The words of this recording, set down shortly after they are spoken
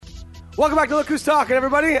Welcome back to Look Who's Talking,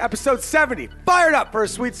 everybody. Episode 70. Fired up for a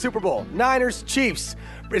sweet Super Bowl. Niners, Chiefs.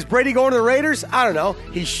 Is Brady going to the Raiders? I don't know.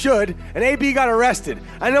 He should. And AB got arrested.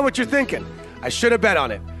 I know what you're thinking. I should have bet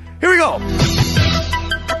on it. Here we go.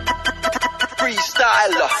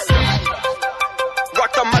 Freestyler.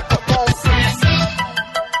 Rock the microphone.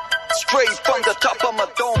 Straight from the top of my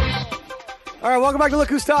dome. All right, welcome back to Look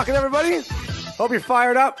Who's Talking, everybody. Hope you're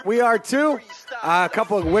fired up. We are too. A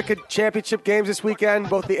couple of wicked championship games this weekend,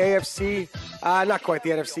 both the AFC, not quite the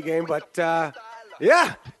NFC game, but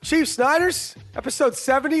yeah, Chiefs Niners, episode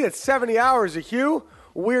 70. It's 70 hours of Hugh,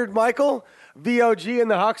 Weird Michael, VOG and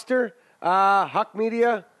the Huckster, Huck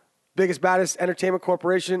Media, biggest, baddest entertainment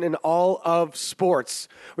corporation in all of sports.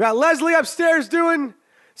 We got Leslie upstairs doing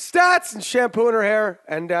stats and shampooing her hair,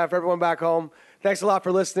 and for everyone back home, thanks a lot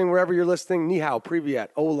for listening wherever you're listening. Ni hao, privyet,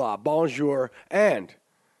 hola, bonjour, and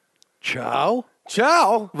Ciao.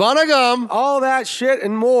 ciao. Vanagam. All that shit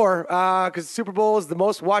and more, because Super Bowl is the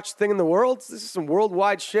most watched thing in the world. This is some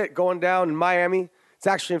worldwide shit going down in Miami. It's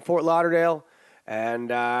actually in Fort Lauderdale. And,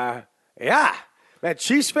 yeah, man,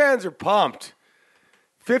 Chiefs fans are pumped.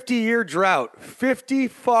 50-year drought. 50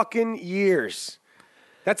 fucking years.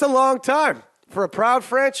 That's a long time for a proud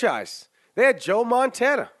franchise. They had Joe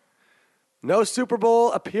Montana. No Super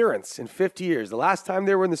Bowl appearance in 50 years. The last time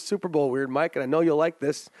they were in the Super Bowl, Weird Mike, and I know you'll like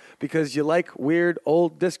this because you like weird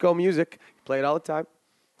old disco music. You play it all the time.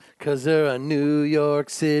 Because they're a New York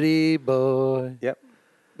City boy. Yep.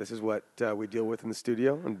 This is what we deal with in the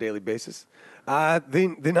studio on a daily basis.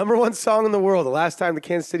 The number one song in the world, the last time the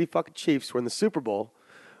Kansas City fucking Chiefs were in the Super Bowl,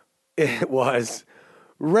 it was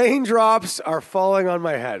Raindrops Are Falling on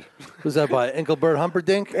My Head. Who's that by? Engelbert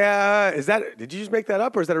Humperdinck? Did you just make that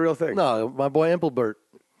up or is that a real thing? No, my boy Engelbert.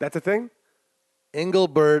 That's a thing?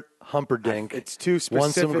 Engelbert Humperdinck. It's too specific.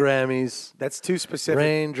 Won some Grammys. That's too specific.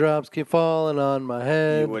 Raindrops keep falling on my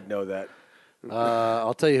head. You would know that.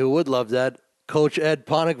 I'll tell you who would love that. Coach Ed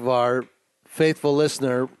Ponikvar, faithful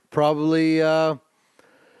listener, probably a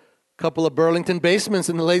couple of Burlington basements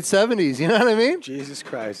in the late 70s. You know what I mean? Jesus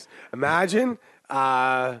Christ. Imagine,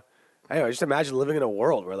 anyway, just imagine living in a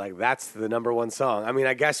world where, like, that's the number one song. I mean,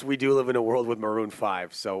 I guess we do live in a world with Maroon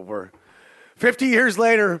 5, so we're 50 years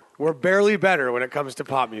later, we're barely better when it comes to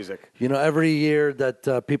pop music. You know, every year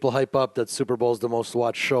that people hype up that Super Bowl is the most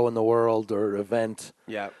watched show in the world or event,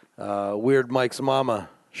 Yeah. Weird Mike's mama,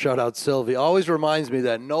 shout out Sylvie, always reminds me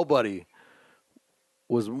that nobody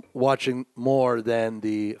was watching more than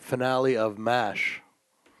the finale of MASH.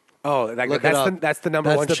 Oh, Look it up. that's the number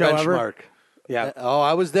That's one the show benchmark. ever? Yeah. Oh,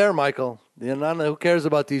 I was there, Michael. You know, who cares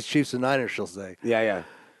about these Chiefs and Niners, she'll say. Yeah.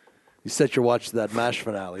 You set your watch to that MASH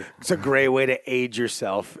finale. It's a great way to age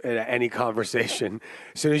yourself in any conversation.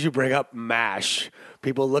 As soon as you bring up MASH,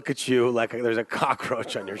 people look at you like there's a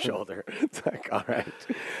cockroach on your shoulder. It's like, all right.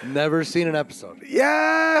 Never seen an episode.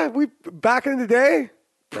 Yeah, back in the day,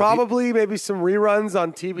 probably maybe some reruns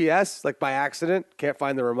on TBS, like by accident. Can't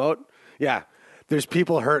find the remote. Yeah, there's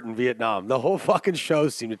people hurt in Vietnam. The whole fucking show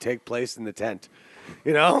seemed to take place in the tent.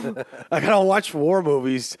 You know? Like, I don't watch war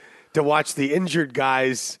movies to watch the injured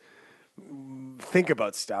guys think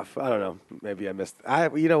about stuff. I don't know. Maybe I missed.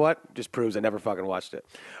 You know what? Just proves I never fucking watched it.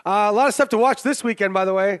 A lot of stuff to watch this weekend, by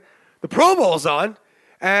the way. The Pro Bowl's on,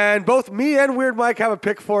 and both me and Weird Mike have a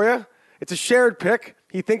pick for you. It's a shared pick.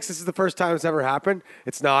 He thinks this is the first time it's ever happened.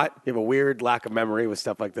 It's not. You have a weird lack of memory with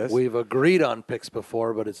stuff like this. We've agreed on picks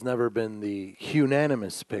before, but it's never been the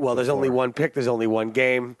unanimous pick. Well, there's only one pick. There's only one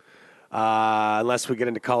game. Unless we get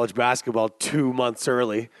into college basketball 2 months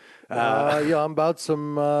early. Yeah, I'm about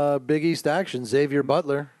some Big East action. Xavier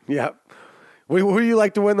Butler. Yeah. Who do you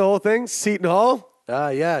like to win the whole thing? Seton Hall?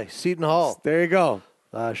 Yeah, Seton Hall. There you go.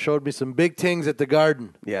 Showed me some big things at the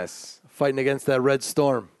Garden. Yes. Fighting against that Red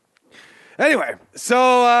Storm. Anyway,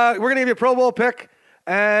 so we're going to give you a Pro Bowl pick.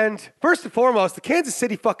 And first and foremost, the Kansas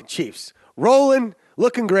City fucking Chiefs. Rolling,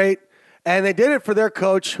 looking great. And they did it for their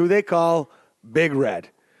coach, who they call Big Red.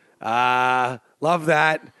 Love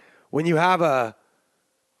that. When you have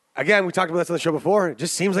again, we talked about this on the show before. It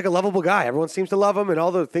just seems like a lovable guy. Everyone seems to love him, and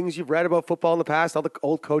all the things you've read about football in the past, all the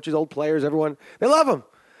old coaches, old players, everyone, they love him.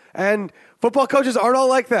 And football coaches aren't all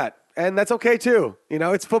like that, and that's okay too. You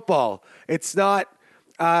know, it's football. It's not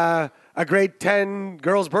a grade 10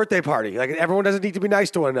 girl's birthday party. Like, everyone doesn't need to be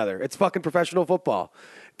nice to one another. It's fucking professional football.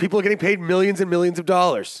 People are getting paid millions and millions of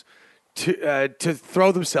dollars to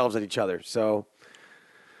throw themselves at each other.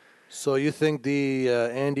 So you think the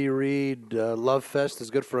Andy Reid love fest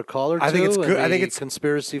is good for a call or two? I think it's good. I think it's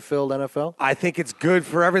conspiracy-filled NFL. I think it's good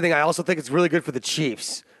for everything. I also think it's really good for the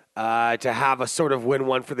Chiefs to have a sort of win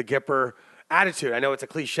one for the Gipper attitude. I know it's a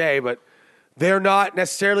cliche, but they're not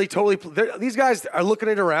necessarily totally. These guys are looking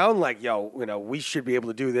it around like, yo, we should be able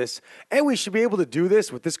to do this, and we should be able to do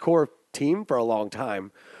this with this core team for a long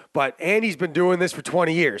time. But Andy's been doing this for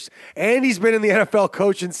 20 years. Andy's been in the NFL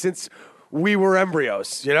coaching since we were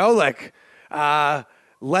embryos.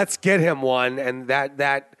 Let's get him one, and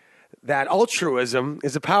that altruism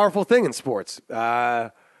is a powerful thing in sports.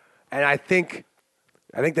 And I think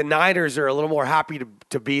the Niners are a little more happy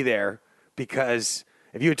to be there, because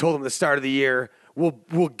if you had told them at the start of the year,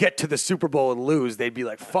 we'll get to the Super Bowl and lose, they'd be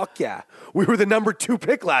like, fuck yeah. We were the number 2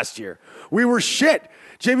 pick last year. We were shit.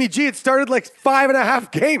 Jimmy G had started like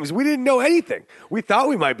 5.5 games. We didn't know anything. We thought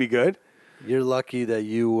we might be good. You're lucky that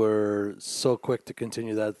you were so quick to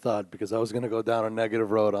continue that thought, because I was going to go down a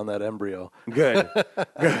negative road on that embryo. Good.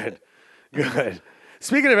 Good.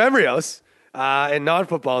 Speaking of embryos, in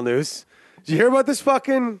non-football news, did you hear about this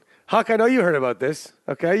fucking... Huck, I know you heard about this,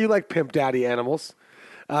 okay? You like pimp daddy animals.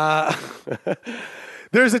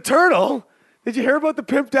 There's a turtle. Did you hear about the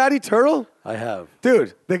pimp daddy turtle? I have.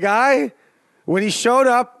 Dude, the guy, when he showed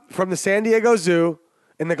up from the San Diego Zoo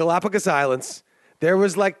in the Galapagos Islands, there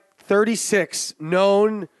was like 36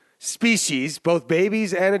 known species, both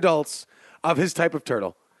babies and adults, of his type of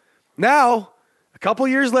turtle. Now, a couple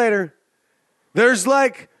years later, there's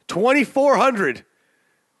like 2,400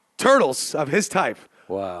 turtles of his type.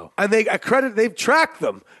 Wow. And they've tracked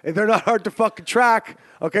them. And they're not hard to fucking track.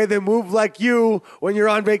 Okay, they move like you when you're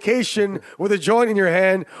on vacation with a joint in your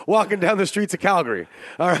hand walking down the streets of Calgary.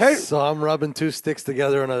 All right? So I'm rubbing 2 sticks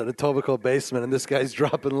together in a Etobicoke basement, and this guy's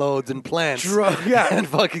dropping loads in plants. Yeah. And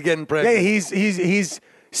fucking getting pregnant. Hey, he's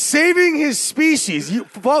saving his species.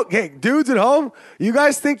 Hey, dudes at home, you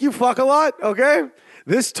guys think you fuck a lot, okay?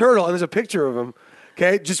 This turtle, and there's a picture of him,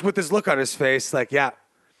 okay, just with this look on his face, like, yeah,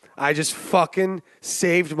 I just fucking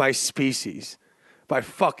saved my species by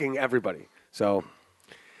fucking everybody. So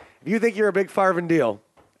if you think you're a big farvin' deal,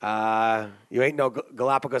 you ain't no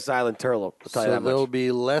Galapagos Island turtle. I'll tell you So that much. there'll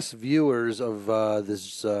be less viewers of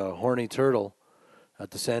this horny turtle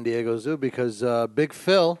at the San Diego Zoo, because Big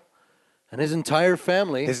Phil and his entire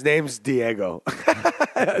family... His name's Diego.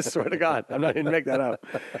 I swear to God. I'm not even make that up.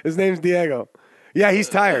 His name's Diego. Yeah, he's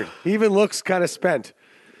tired. He even looks kind of spent.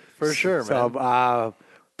 For sure, man. So,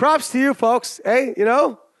 props to you, folks. Hey,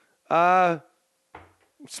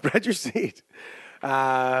 spread your seed.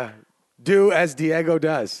 Do as Diego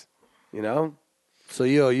does, So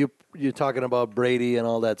you're talking about Brady and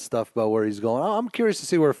all that stuff about where he's going. I'm curious to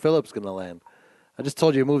see where Philip's going to land. I just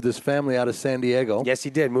told you he moved his family out of San Diego. Yes, he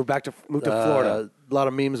did. Moved to Florida. A lot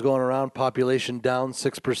of memes going around. Population down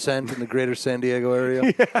 6% in the greater San Diego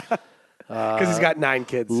area. Because he's got 9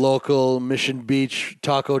 kids. Local Mission Beach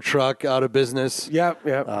taco truck out of business. Yep.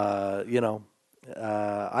 I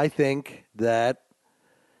think that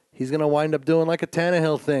he's going to wind up doing like a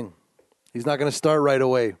Tannehill thing. He's not going to start right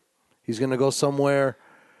away. He's going to go somewhere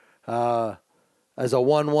as a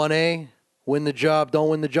 1-1A, win the job, don't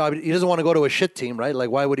win the job. He doesn't want to go to a shit team, right? Like,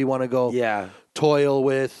 why would he want to go toil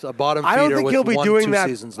with a bottom feeder? I don't think he'll be doing that.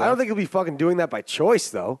 Seasons I don't think he'll be fucking doing that by choice,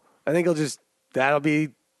 though. I think that'll be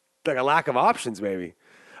like a lack of options, maybe.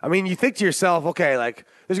 I mean, you think to yourself, okay, like,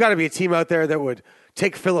 there's got to be a team out there that would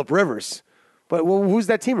take Phillip Rivers. But who's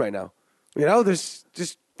that team right now? There's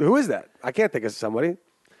just, who is that? I can't think of somebody.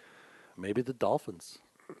 Maybe the Dolphins.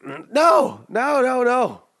 No.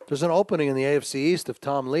 There's an opening in the AFC East if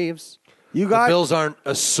Tom leaves. The Bills aren't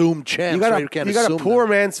assumed champs. You got right? a poor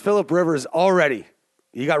man's Phillip Rivers already.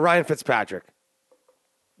 You got Ryan Fitzpatrick.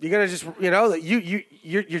 You're gonna just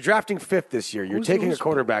you're drafting 5th this year. You're taking a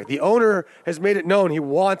quarterback. The owner has made it known he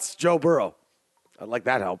wants Joe Burrow. Like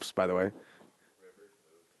that helps, by the way.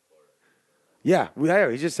 Yeah,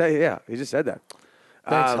 he just said that.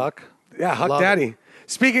 Thanks, Huck. Yeah, Huck Love Daddy. it.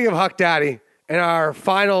 Speaking of Huck Daddy, in our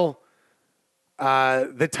final,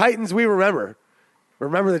 the Titans we remember.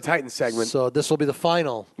 Remember the Titans segment. So this will be the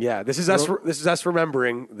final. Yeah, this is us. This is us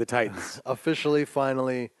remembering the Titans. Officially,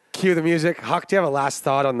 finally. Cue the music. Huck, do you have a last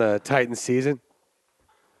thought on the Titans season?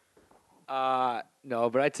 No,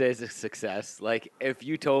 but I'd say it's a success. Like, if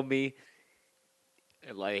you told me,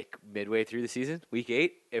 like, midway through the season, week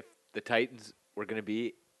 8, if the Titans were going to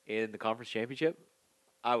be in the conference championship,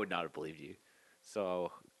 I would not have believed you.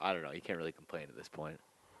 So, I don't know. You can't really complain at this point.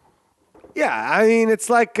 Yeah, I mean, it's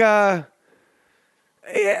like... They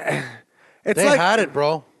had it,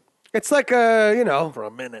 bro. It's like for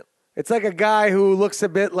a minute. It's like a guy who looks a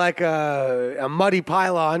bit like a muddy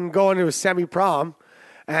pylon going to a semi-prom,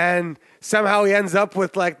 and somehow he ends up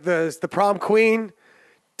with like the prom queen,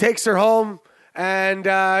 takes her home, and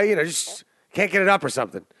just can't get it up or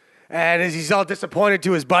something. And as he's all disappointed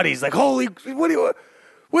to his buddies, like, holy,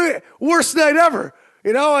 worst night ever.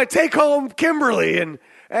 I take home Kimberly and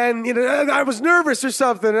I was nervous or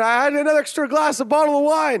something. And I had another extra bottle of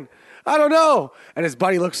wine. I don't know. And his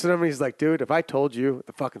buddy looks at him and he's like, dude, if I told you at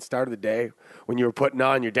the fucking start of the day when you were putting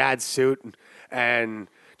on your dad's suit and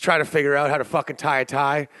trying to figure out how to fucking tie a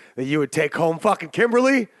tie that you would take home fucking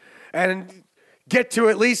Kimberly and get to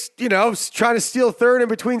at least, try to steal third in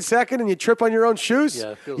between second and you trip on your own shoes,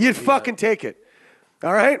 Yeah, it feels you'd like fucking take it.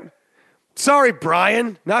 All right? Sorry,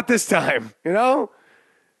 Brian. Not this time,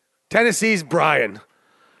 Tennessee's Brian.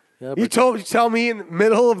 Yeah, You tell me in the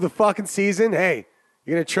middle of the fucking season, hey,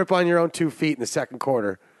 you're going to trip on your own 2 feet in the second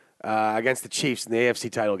quarter against the Chiefs in the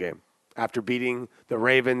AFC title game after beating the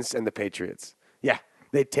Ravens and the Patriots. Yeah,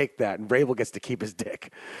 they'd take that, and Vrabel gets to keep his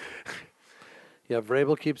dick. Yeah,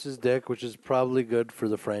 Vrabel keeps his dick, which is probably good for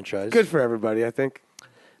the franchise. Good for everybody, I think.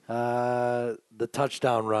 The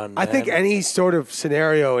touchdown run. I think man. any sort of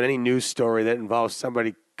scenario in any news story that involves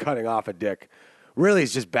somebody cutting off a dick really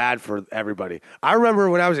is just bad for everybody. I remember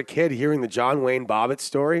when I was a kid hearing the John Wayne Bobbitt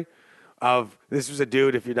story of this was a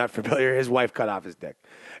dude, if you're not familiar, his wife cut off his dick.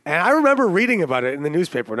 And I remember reading about it in the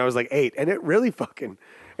newspaper when I was like 8, and it really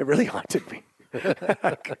haunted me.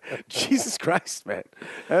 Jesus Christ, man.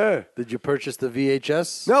 Did you purchase the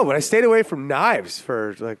VHS? No, but I stayed away from knives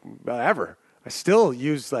for like ever. I still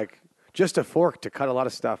use like just a fork to cut a lot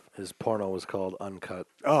of stuff. His porno was called Uncut.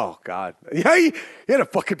 Oh, God. Yeah, he had a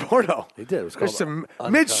fucking porno. He did. It was There's called some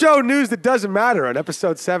Uncut. mid-show news that doesn't matter on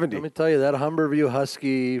episode 70. Let me tell you, that Humberview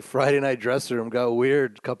Husky Friday night dressing room got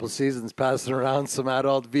weird a couple seasons passing around some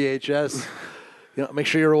adult VHS. Make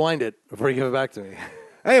sure you rewind it before you give it back to me.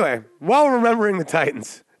 Anyway, while we're remembering the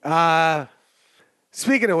Titans,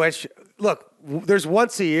 speaking of which, look, there's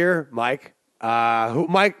once a year, Mike, by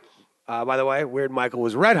the way, Weird Michael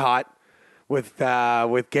was red hot with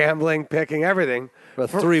gambling, picking, everything. About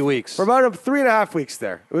 3 weeks. For about 3.5 weeks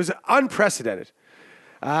there. It was unprecedented.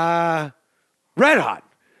 Red hot.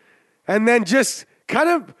 And then just kind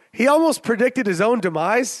of, he almost predicted his own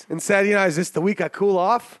demise and said, is this the week I cool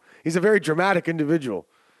off? He's a very dramatic individual,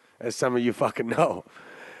 as some of you fucking know.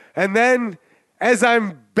 And then, as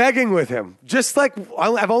I'm begging with him, just like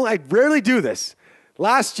I rarely do this.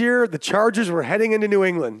 Last year, the Chargers were heading into New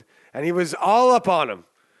England, and he was all up on them,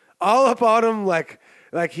 like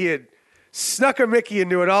he had snuck a Mickey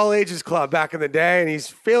into an all ages club back in the day, and he's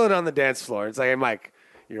feeling on the dance floor. It's like, hey, Mike,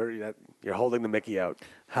 you're holding the Mickey out.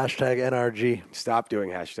 Hashtag NRG. Stop doing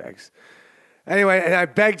hashtags. Anyway, and I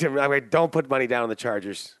begged him, don't put money down on the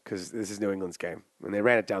Chargers because this is New England's game. And they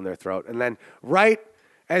ran it down their throat. And then right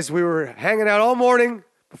as we were hanging out all morning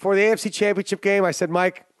before the AFC Championship game, I said,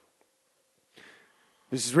 Mike,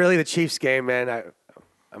 this is really the Chiefs game, man.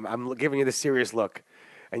 I'm giving you the serious look.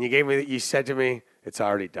 And you said to me, it's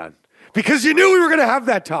already done. Because you knew we were going to have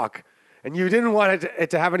that talk. And you didn't want it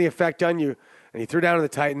to have any effect on you. And you threw down to the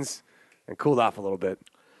Titans and cooled off a little bit.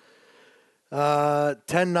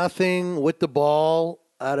 10-0 with the ball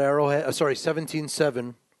at Arrowhead.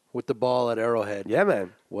 17-7 with the ball at Arrowhead. Yeah,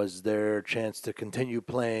 man. Was their chance to continue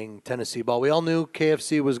playing Tennessee ball. We all knew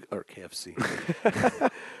KFC.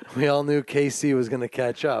 We all knew KC was going to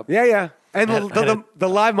catch up. Yeah. And the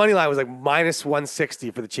live money line was like minus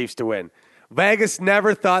 160 for the Chiefs to win. Vegas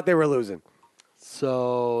never thought they were losing.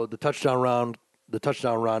 So the touchdown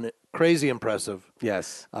run, crazy impressive.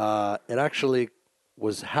 Yes. It actually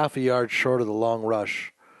was half a yard short of the long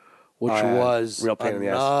rush, which was real pain in the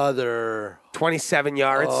ass. Another 27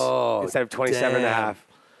 yards instead of 27 and a half.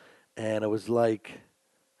 And it was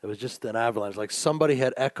just an avalanche. Like somebody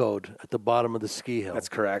had echoed at the bottom of the ski hill. That's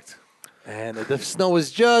correct. And the snow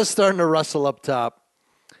was just starting to rustle up top.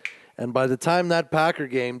 And by the time that Packer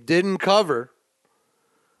game didn't cover,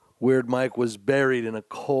 Weird Mike was buried in a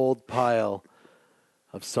cold pile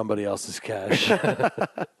of somebody else's cash.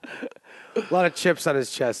 A lot of chips on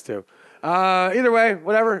his chest, too. Either way,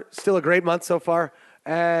 whatever. Still a great month so far.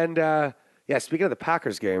 And, speaking of the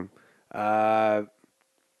Packers game, the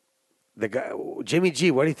guy, Jimmy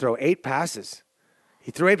G, what did he throw? 8 passes.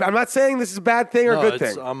 He threw 8. I'm not saying this is a bad thing or a good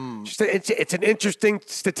thing. It's an interesting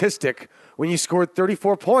statistic when you scored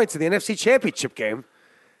 34 points in the NFC Championship game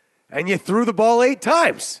and you threw the ball 8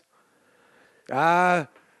 times. Wow.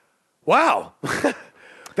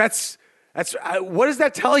 That's what does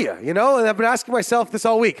that tell you? And I've been asking myself this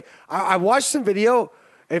all week. I watched some video.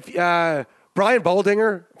 If Brian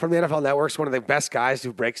Boldinger from the NFL Network is one of the best guys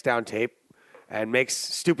who breaks down tape and makes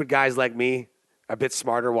stupid guys like me a bit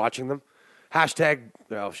smarter watching them. Hashtag,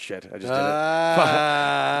 oh shit, I just did it.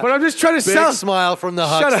 But I'm just trying to Big sell. smile from the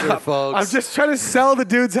Shut huckster, up. folks. I'm just trying to sell the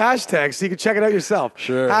dude's hashtag so you can check it out yourself.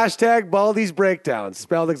 Sure. Hashtag Baldy's Breakdown,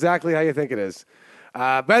 spelled exactly how you think it is.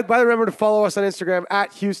 By the way, remember to follow us on Instagram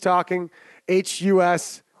at Hughes Talking.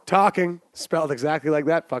 HUS talking, spelled exactly like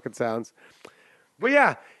that fucking sounds. But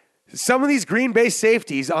yeah, some of these Green Bay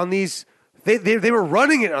safeties on these, they were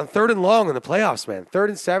running it on 3rd and long in the playoffs, man. 3rd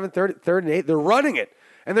and 7, 3rd and 8. They're running it,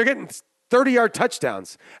 and they're getting 30-yard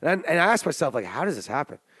touchdowns. And I asked myself, like, how does this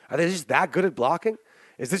happen? Are they just that good at blocking?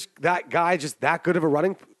 Is that guy just that good of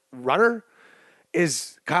a runner?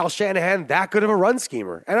 Is Kyle Shanahan that good of a run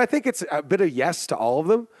schemer? And I think it's a bit of yes to all of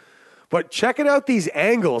them. But checking out these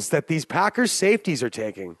angles that these Packers safeties are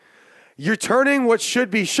taking, you're turning what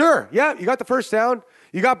should be, sure, yeah, you got the first down,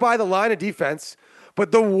 you got by the line of defense,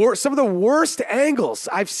 but some of the worst angles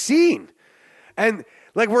I've seen. And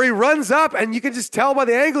like where he runs up and you can just tell by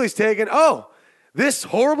the angle he's taking, oh, this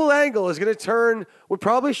horrible angle is going to turn what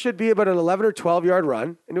probably should be about an 11 or 12-yard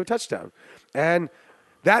run into a touchdown. And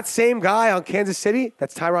that same guy on Kansas City,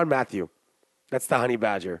 that's Tyrann Mathieu. That's the Honey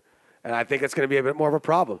Badger. And I think it's going to be a bit more of a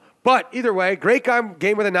problem. But either way, great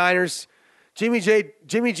game with the Niners. Jimmy G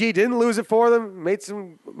didn't lose it for them. Made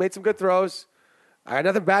some good throws. I got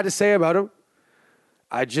nothing bad to say about him.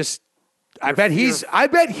 I bet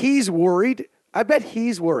he's worried. I bet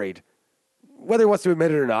he's worried, whether he wants to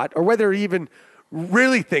admit it or not, or whether he even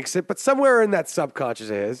really thinks it. But somewhere in that subconscious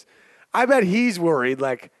of his, I bet he's worried.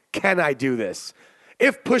 Like, can I do this?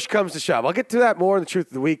 If push comes to shove. I'll get to that more in the truth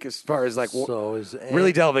of the week as far as like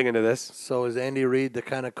really delving into this. So is Andy Reid the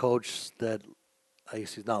kind of coach that, I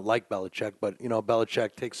guess he's not like Belichick, but,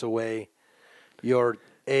 Belichick takes away your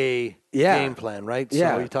game plan, right?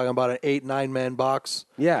 Yeah. So you're talking about an 8-9-man box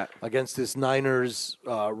against this Niners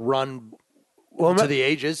run to the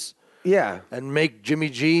ages. Yeah. And make Jimmy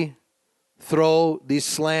G throw these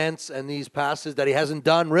slants and these passes that he hasn't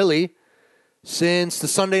done really since the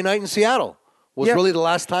Sunday night in Seattle. Was really the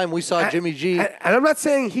last time we saw Jimmy G. And I'm not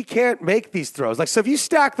saying he can't make these throws. Like, so if you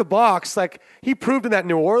stack the box, like he proved in that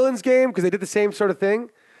New Orleans game, because they did the same sort of thing,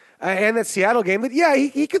 and that Seattle game, that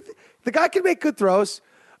he could. The guy can make good throws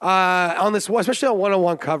on this, especially on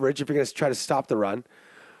one-on-one coverage if you're going to try to stop the run.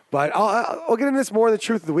 But I'll get into this more in the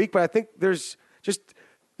truth of the week. But I think there's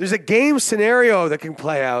a game scenario that can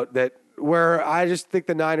play out where I just think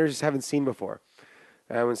the Niners haven't seen before,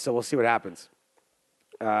 and so we'll see what happens.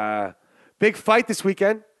 Big fight this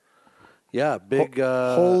weekend. Yeah, big.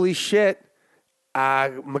 Holy shit.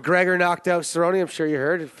 McGregor knocked out Cerrone. I'm sure you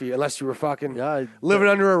heard, unless you were fucking living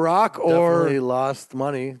under a rock. Definitely lost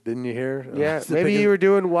money. Didn't you hear? Yeah, maybe you were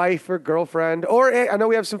doing wife or girlfriend. Or I know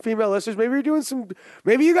we have some female listeners. Maybe you're doing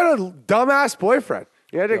maybe you got a dumbass boyfriend.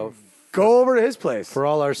 You had to go over to his place. For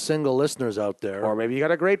all our single listeners out there. Or maybe you got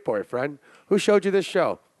a great boyfriend who showed you this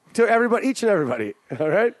show. To everybody, each and everybody. All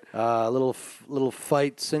right? Little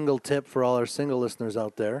fight single tip for all our single listeners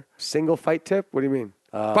out there. Single fight tip? What do you mean?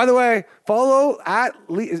 By the way, follow at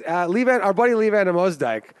our buddy Lee Van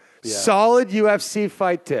Mosdijk. Yeah. Solid UFC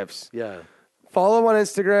fight tips. Yeah. Follow him on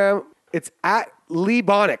Instagram. It's at Lee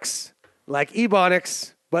Bonix. Like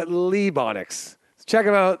Ebonics, but Lee Bonix. Check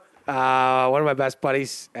him out. One of my best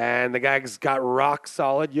buddies. And the guy's got rock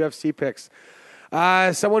solid UFC picks.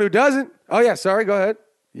 Someone who doesn't. Oh, yeah. Sorry. Go ahead.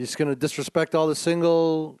 You're just gonna disrespect all the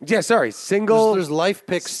single. Yeah, sorry, single. There's life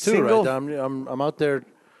picks too, right? I'm out there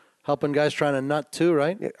helping guys trying to nut too,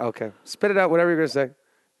 right? Yeah, okay, spit it out. Whatever you're gonna say.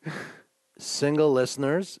 Single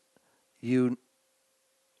listeners, you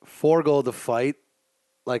forego the fight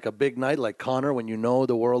like a big night, like Connor, when you know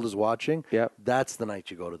the world is watching. Yeah, that's the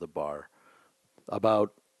night you go to the bar.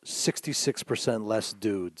 About 66% less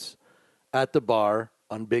dudes at the bar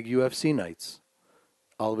on big UFC nights.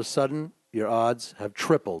 All of a sudden, your odds have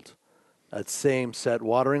tripled at same set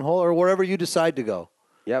watering hole or wherever you decide to go.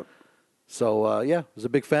 Yep. So, I was a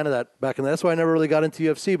big fan of that back in the. That's why I never really got into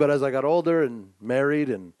UFC. But as I got older and married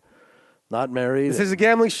and not married. This is a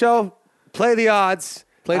gambling show. Play the odds.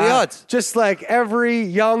 Play the odds. Just like every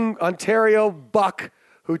young Ontario buck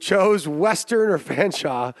who chose Western or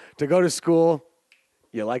Fanshawe to go to school,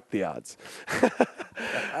 you like the odds.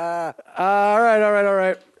 All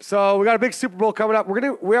right. So we got a big Super Bowl coming up.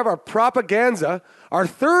 We have our Propaganza, our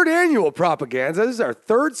third annual Propaganza. This is our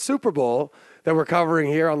third Super Bowl that we're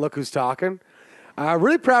covering here on Look Who's Talking.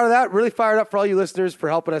 Really proud of that. Really fired up for all you listeners for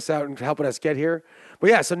helping us out and helping us get here. But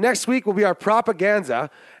yeah, so next week will be our Propaganza,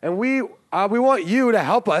 and we want you to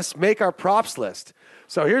help us make our props list.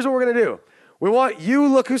 So here's what we're gonna do. We want you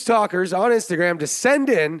Look Who's Talkers on Instagram to send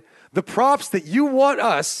in the props that you want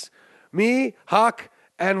us, me, Huck,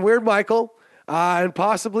 and Weird Michael, and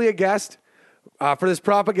possibly a guest for this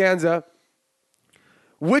Propaganza.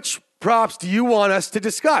 Which props do you want us to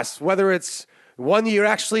discuss? Whether it's one that you're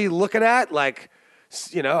actually looking at, like,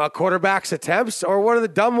 a quarterback's attempts, or one of the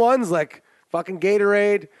dumb ones like fucking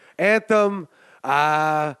Gatorade, Anthem,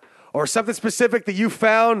 or something specific that you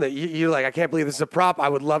found that you're like, I can't believe this is a prop. I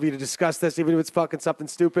would love you to discuss this, even if it's fucking something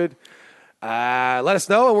stupid. Let us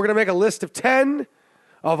know, and we're going to make a list of 10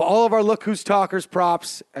 of all of our Look Who's Talkers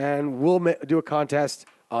props, and we'll do a contest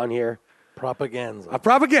on here. Propaganda. A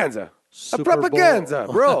propaganda. Super a propaganda,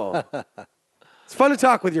 bro. It's fun to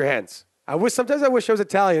talk with your hands. Sometimes I wish I was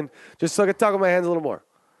Italian just so I could talk with my hands a little more.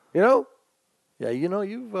 You know? Yeah,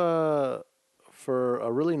 you've for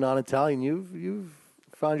a really non-Italian, you've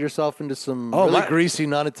found yourself into some really greasy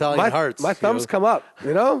non-Italian hearts. My thumbs come up,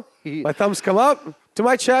 you know? My thumbs come up to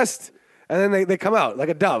my chest, and then they come out like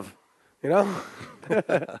a dove, you know?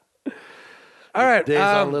 All right. Days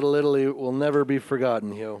on Little Italy will never be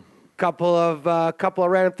forgotten, Hugh. Couple of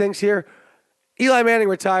random things here. Eli Manning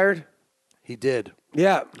retired. He did.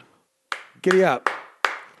 Yeah. Giddy up.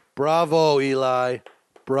 Bravo, Eli.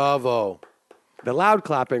 Bravo. The loud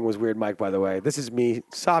clapping was weird, Mike, by the way. This is me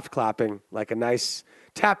soft clapping like a nice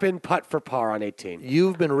tap-in putt for par on 18.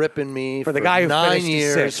 You've been ripping me for the guy who 9 finished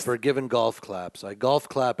years sixth. for giving golf claps. I golf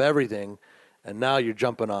clap everything, and now you're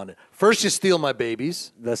jumping on it. First you steal my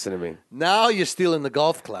babies. Listen to me. Now you're stealing the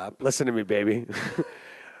golf clap. Listen to me, baby.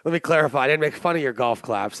 Let me clarify. I didn't make fun of your golf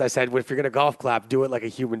claps. I said, if you're going to golf clap, do it like a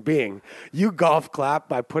human being. You golf clap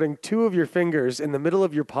by putting 2 of your fingers in the middle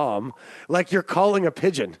of your palm like you're calling a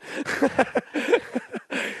pigeon.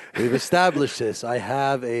 We've established this. I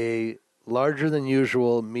have a larger than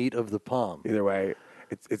usual meat of the palm. Either way,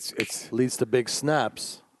 it's Leads to big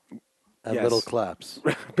snaps and Yes. little claps.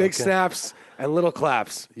 big snaps and little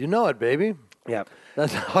claps. You know it, baby. Yeah. That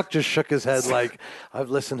Huck just shook his head like, I've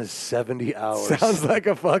listened to 70 hours. Sounds like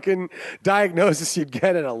a fucking diagnosis you'd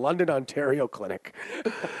get at a London, Ontario clinic.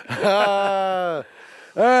 All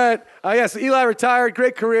right. Yes, Eli retired.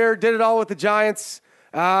 Great career. Did it all with the Giants.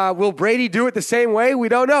 Will Brady do it the same way? We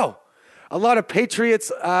don't know. A lot of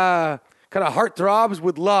Patriots kind of heartthrobs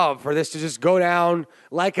would love for this to just go down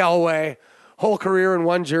like Elway. Whole career in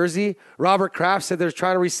one jersey. Robert Kraft said they're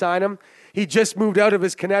trying to re-sign him. He just moved out of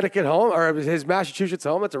his Connecticut home or his Massachusetts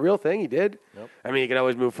home. That's a real thing. He did. Yep. I mean, he can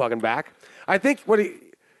always move fucking back. I think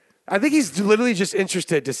he's literally just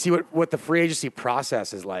interested to see what the free agency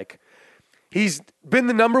process is like. He's been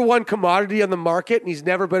the number one commodity on the market, and he's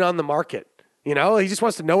never been on the market. You know, he just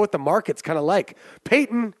wants to know what the market's kind of like.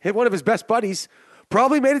 Peyton, one of his best buddies,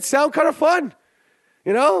 probably made it sound kind of fun.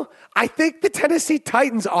 You know, I think the Tennessee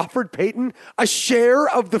Titans offered Peyton a share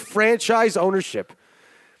of the franchise ownership.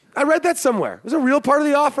 I read that somewhere. It was a real part of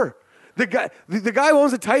the offer. The guy who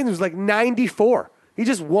owns the Titans was like 94. He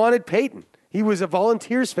just wanted Peyton. He was a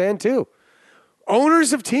Volunteers fan too.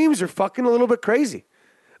 Owners of teams are fucking a little bit crazy.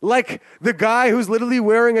 Like the guy who's literally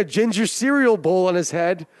wearing a ginger cereal bowl on his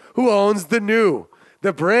head who owns the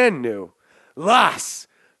brand new Las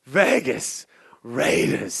Vegas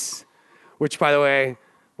Raiders. Which, by the way,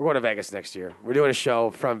 we're going to Vegas next year. We're doing a show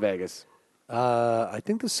from Vegas. I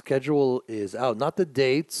think the schedule is out. Not the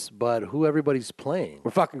dates, but who everybody's playing.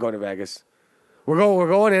 We're fucking going to Vegas. We're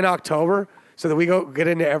going in October so that we go get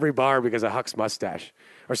into every bar because of Huck's mustache.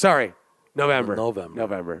 Or sorry, November.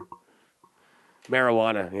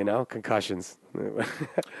 Marijuana, concussions.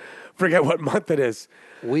 Forget what month it is.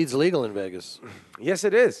 Weed's legal in Vegas. Yes,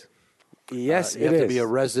 it is. Yes, you have to be a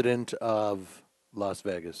resident of Las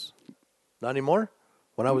Vegas. Not anymore?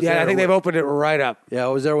 When I was there, I think they've opened it right up. Yeah, I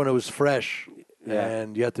was there when it was fresh, Yeah.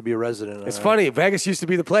 and you had to be a resident. It's funny. Vegas used to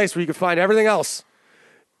be the place where you could find everything else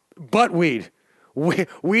but weed. Weed,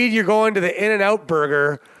 you're going to the In-N-Out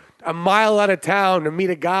Burger a mile out of town to meet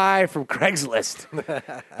a guy from Craigslist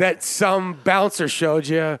that some bouncer showed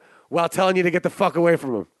you while telling you to get the fuck away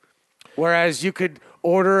from him. Whereas you could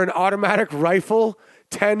order an automatic rifle,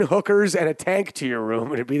 10 hookers, and a tank to your room,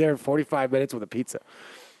 and it'd be there in 45 minutes with a pizza.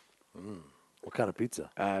 What kind of pizza?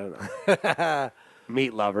 I don't know.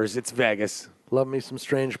 Meat lovers. It's Vegas. Love me some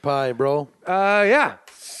strange pie, bro. Yeah.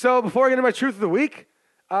 So before I get into my truth of the week,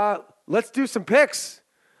 let's do some picks.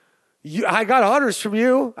 I got honors from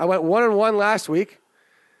you. I went 1-1 last week.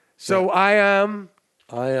 So yeah. I am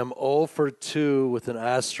 0 for 2 with an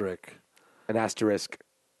asterisk. An asterisk.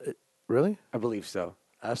 Really? I believe so.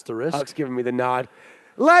 Asterisk? Huck's giving me the nod.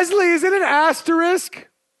 Leslie, is it an asterisk?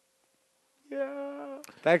 Yeah.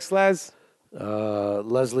 Thanks, Les.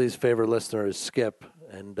 Leslie's favorite listener is Skip,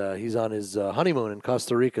 and he's on his honeymoon in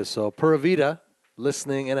Costa Rica. So Pura Vida,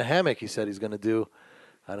 listening in a hammock, he said he's going to do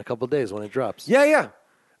in a couple of days when it drops. Yeah.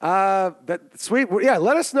 That's sweet. Yeah,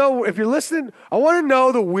 let us know if you're listening. I want to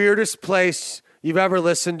know the weirdest place you've ever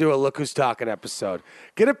listened to a Look Who's Talking episode.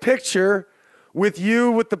 Get a picture with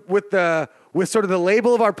you with sort of the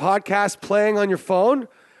label of our podcast playing on your phone,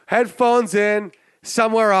 headphones in,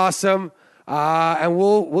 somewhere awesome. And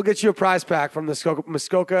we'll get you a prize pack from the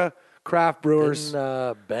Muskoka Craft Brewers.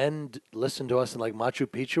 Didn't Ben listen to us in like Machu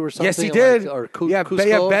Picchu or something? Yes, he did. Or yeah,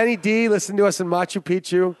 Cusco? Benny D listened to us in Machu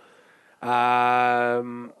Picchu. My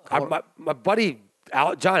buddy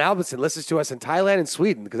John Albinson listens to us in Thailand and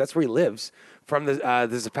Sweden because that's where he lives from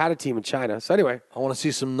the Zapata team in China. So anyway, I want to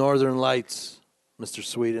see some Northern Lights, Mr.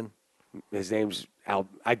 Sweden. his name's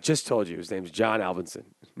I just told you his name's John Albinson,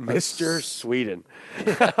 Mr. Sweden.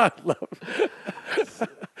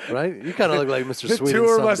 Right? You kind of look like Mr. The Sweden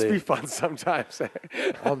tour someday. must be fun sometimes.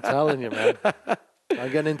 I'm telling you, man. I'm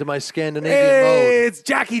getting into my Scandinavian Hey, it's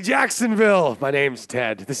Jackie Jacksonville. My name's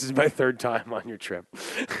Ted. This is my third time on your trip.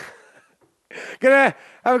 Gonna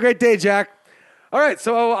have a great day, Jack. All right,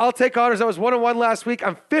 so I'll take honors. I was 1-1 last week.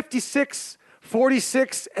 I'm 56,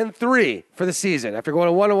 46, and 3 for the season. After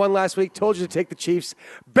going 1-1 last week, told you to take the Chiefs,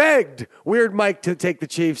 begged Weird Mike to take the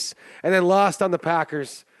Chiefs, and then lost on the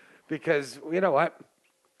Packers because, you know what?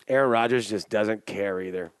 Aaron Rodgers just doesn't care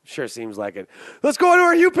either. Sure seems like it. Let's go into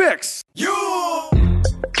our U picks.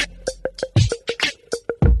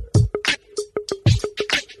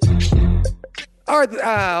 All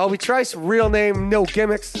right, Obi Trice, real name, no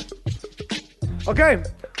gimmicks. Okay,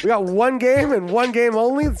 we got one game and one game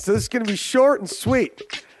only, so this is going to be short and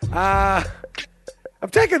sweet. I'm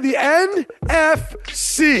taking the NFC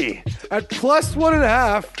at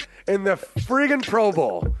 +1.5 in the friggin' Pro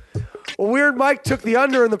Bowl. Well, Weird Mike took the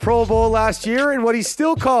under in the Pro Bowl last year in what he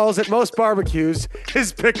still calls at most barbecues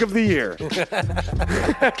his pick of the year.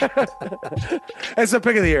 That's the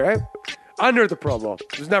pick of the year, right? Under the Pro Bowl.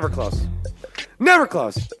 It was never close. Never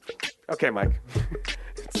close. Okay, Mike.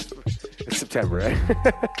 It's September, right?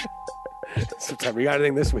 September. You got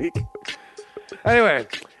anything this week? Anyway,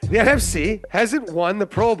 the NFC hasn't won the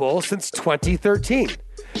Pro Bowl since 2013.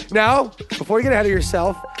 Now, before you get ahead of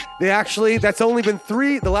yourself, that's only been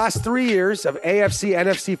the last 3 years of AFC,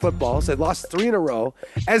 NFC football. So they lost 3 in a row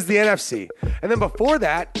as the NFC. And then before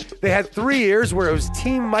that, they had 3 years where it was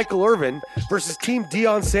Team Michael Irvin versus Team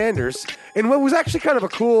Deion Sanders in what was actually kind of a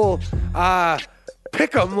cool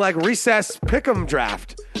pick'em, like recess pick'em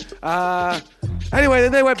draft. Anyway,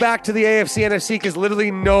 then they went back to the AFC, NFC because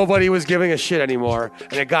literally nobody was giving a shit anymore,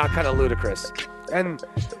 and it got kind of ludicrous. And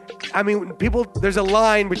I mean, there's a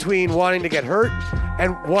line between wanting to get hurt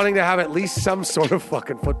and wanting to have at least some sort of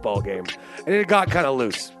fucking football game. And it got kind of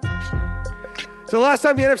loose. So the last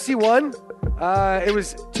time the NFC won, it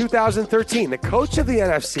was 2013. The coach of the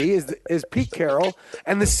NFC is Pete Carroll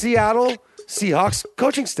and the Seattle Seahawks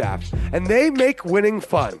coaching staff. And they make winning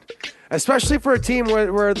fun, especially for a team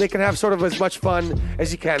where they can have sort of as much fun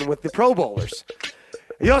as you can with the Pro Bowlers.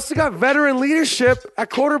 You also got veteran leadership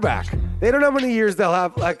at quarterback. They don't know how many years they'll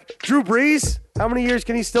have. Like Drew Brees, how many years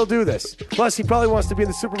can he still do this? Plus, he probably wants to be in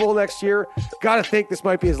the Super Bowl next year. Got to think this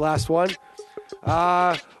might be his last one.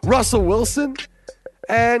 Russell Wilson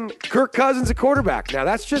and Kirk Cousins at quarterback. Now,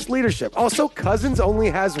 that's just leadership. Also, Cousins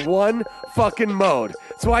only has one fucking mode.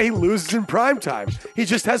 That's why he loses in primetime. He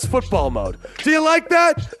just has football mode. Do you like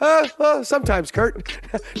that? Well, sometimes, Kurt.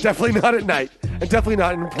 Definitely not at night. And definitely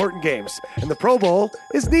not in important games. And the Pro Bowl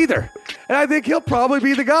is neither. And I think he'll probably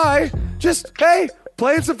be the guy just, hey,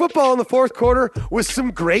 playing some football in the fourth quarter with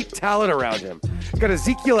some great talent around him. He's got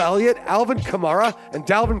Ezekiel Elliott, Alvin Kamara, and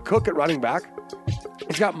Dalvin Cook at running back.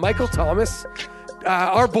 He's got Michael Thomas,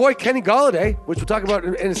 our boy Kenny Golladay, which we'll talk about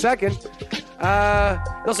in a second.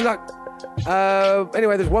 He also got...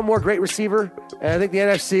 anyway, there's one more great receiver. And I think the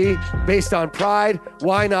NFC, based on pride,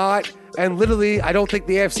 why not? And literally, I don't think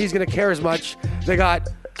the AFC is going to care as much. They got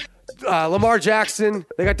Lamar Jackson,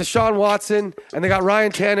 they got Deshaun Watson, and they got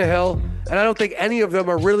Ryan Tannehill. And I don't think any of them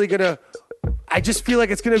are really going to... I just feel like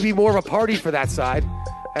it's going to be more of a party for that side.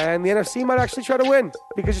 And the NFC might actually try to win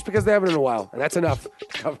because they haven't in a while. And that's enough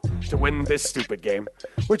to win this stupid game,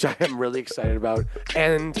 which I am really excited about.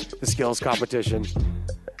 And the skills competition.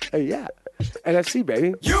 Hey, yeah. NFC,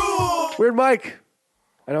 baby. Weird Mike.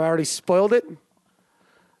 I know I already spoiled it.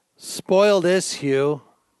 Spoil this, Hugh.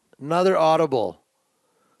 Another audible.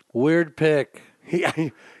 Weird pick.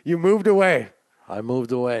 You moved away. I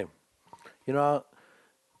moved away. You know,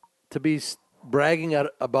 to be bragging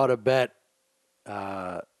about a bet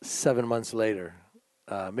 7 months later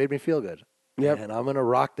made me feel good. Yep. And I'm going to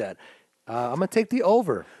rock that. I'm going to take the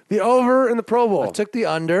over. The over in the Pro Bowl. I took the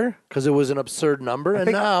under because it was an absurd number,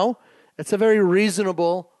 and now it's a very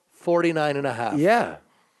reasonable 49.5. Yeah.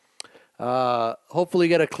 Hopefully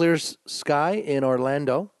get a clear sky in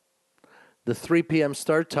Orlando. The 3 p.m.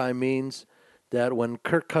 start time means that when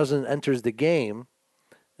Kirk Cousins enters the game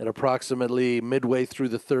at approximately midway through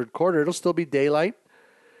the third quarter, it'll still be daylight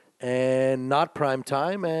and not prime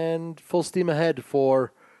time and full steam ahead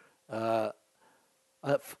for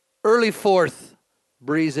Early fourth,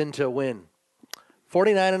 Breeze into win.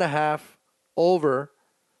 49.5 over.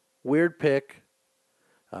 Weird pick.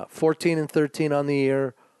 14-13 on the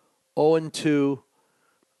year. 0-2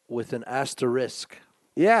 with an asterisk.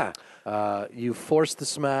 Yeah. You forced the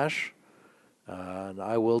smash. And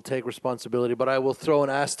I will take responsibility, but I will throw an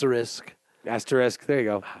asterisk. Asterisk. There you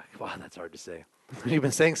go. Wow, that's hard to say. You've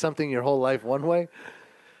been saying something your whole life one way.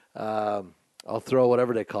 I'll throw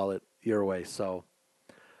whatever they call it your way. So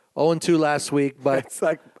 0-2 last week, but It's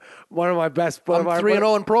like one of my best. I'm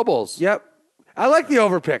 3-0 in Pro Bowls. Yep. I like the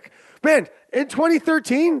overpick. Man, in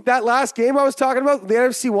 2013, that last game I was talking about, the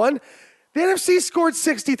NFC won. The NFC scored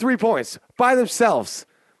 63 points by themselves.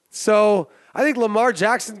 So I think Lamar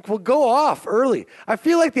Jackson will go off early. I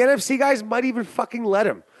feel like the NFC guys might even fucking let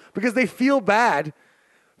him because they feel bad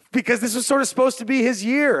because this was sort of supposed to be his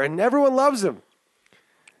year and everyone loves him.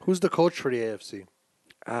 Who's the coach for the AFC?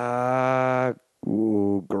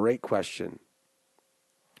 Great question.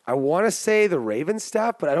 I want to say the Ravens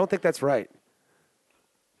staff, but I don't think that's right.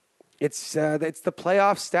 It's the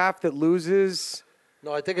playoff staff that loses.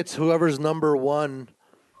 No, I think it's whoever's number one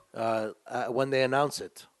when they announce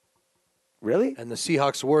it. Really? And the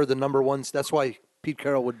Seahawks were the number one. That's why Pete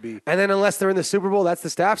Carroll would be. And then unless they're in the Super Bowl, that's the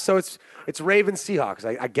staff. So it's Ravens Seahawks,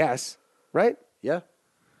 I guess, right? Yeah.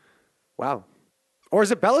 Wow. Or is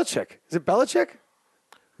it Belichick? Is it Belichick?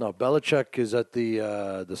 No, Belichick is at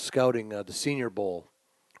the scouting, the Senior Bowl,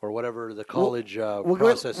 or whatever the college process. We'll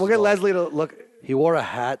is get called. Leslie to look. He wore a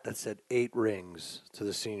hat that said 8 rings to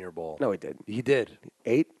the Senior Bowl. No, he did. He did.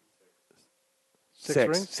 8? 6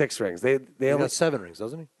 rings? 6 rings. They He only, got 7 rings,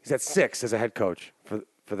 doesn't he? he's at 6 as a head coach for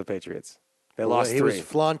the Patriots. They Well, lost he 3. was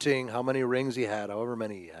flaunting how many rings he had, however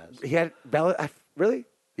many he has. He had really?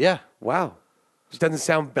 Yeah. Wow. Just doesn't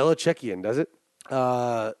sound Belichickian, does it?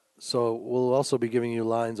 So we'll also be giving you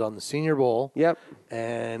lines on the Senior Bowl. Yep.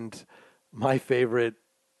 And my favorite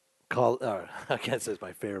I can't say it's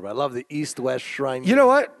my favorite, but I love the East-West Shrine. You know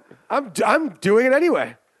what? I'm doing it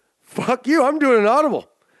anyway. Fuck you. I'm doing an audible.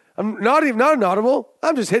 I'm not an audible.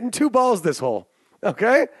 I'm just hitting 2 balls this hole.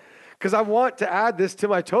 Okay? Because I want to add this to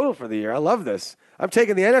my total for the year. I love this. I'm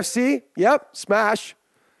taking the NFC. Yep. Smash.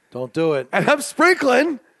 Don't do it. And I'm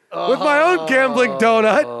sprinkling with my own gambling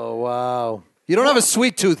donut. Oh, wow. You don't have a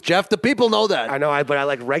sweet tooth, Jeff. The people know that. I know, but I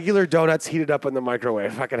like regular donuts heated up in the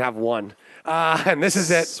microwave. I can have one. And this is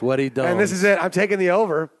it. Sweaty donuts. And this is it. I'm taking the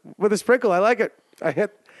over with a sprinkle. I like it. I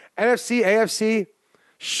hit NFC, AFC,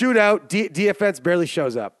 shootout, DFS barely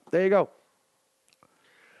shows up. There you go.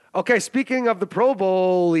 Okay, speaking of the Pro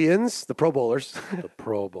Bowlians, the Pro Bowlers, The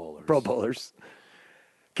Pro Bowlers. Pro Bowlers,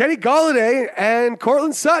 Kenny Galladay and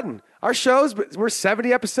Cortland Sutton. Our shows, but we're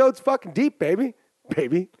 70 episodes fucking deep, baby.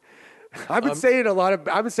 I've been saying I've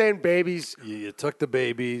been saying babies You took the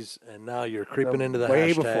babies, and now you're creeping into the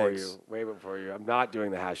way hashtags. Way before you. I'm not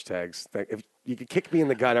doing the hashtags. If you could kick me in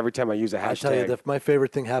the gut every time I use a hashtag. I tell you, my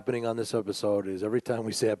favorite thing happening on this episode is every time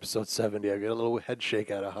we say episode 70, I get a little head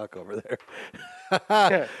shake out of Huck over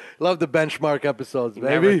there. Love the benchmark episodes,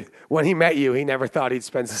 baby. When he met you, he never thought he'd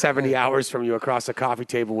spend 70 hours from you across a coffee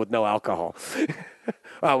table with no alcohol.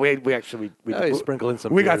 Well, we actually sprinkle in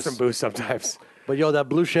some We got beers. some booze sometimes. But yo, that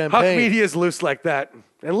blue Huck champagne. Media's loose like that.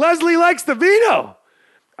 And Leslie likes the vino.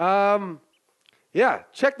 Yeah,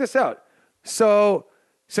 check this out. So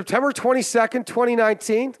September 22nd,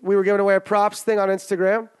 2019, we were giving away a props thing on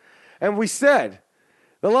Instagram. And we said,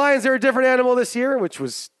 the Lions are a different animal this year, which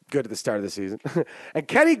was good at the start of the season. And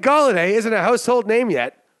Kenny Galladay isn't a household name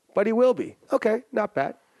yet, but he will be. Okay, not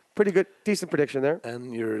bad. Pretty good, decent prediction there.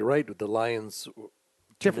 And you're right, with the Lions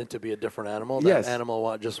turned into be a different animal. Yes. That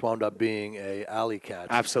animal just wound up being a alley cat.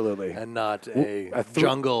 Absolutely. And not a Yeah,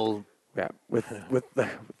 jungle. with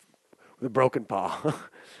the broken paw.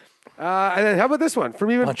 And then how about this one? From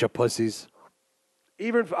Bunch of pussies.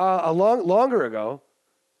 even longer ago,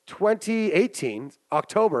 2018,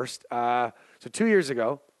 October, so 2 years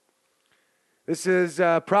ago. This is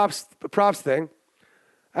props thing.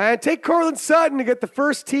 And take Cortland Sutton to get the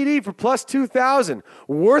first TD for plus 2,000.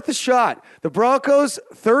 Worth a shot. The Broncos'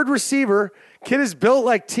 third receiver. Kid is built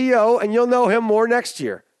like T.O., and you'll know him more next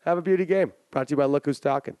year. Have a beauty game. Brought to you by Look Who's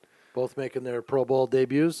Talking. Both making their Pro Bowl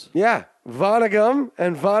debuts. Yeah, Vonagum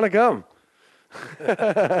and Vonagum.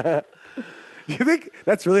 You think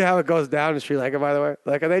that's really how it goes down in Sri Lanka, by the way?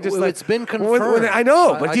 Like, are they just Well, like... it's been confirmed. I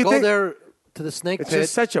know, but I do you go think... there to the snake It's pit.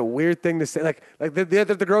 just such a weird thing to say. Like they're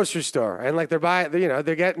at the grocery store and like they're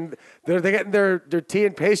getting their tea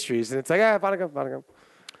and pastries and it's like Vonagum.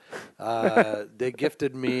 They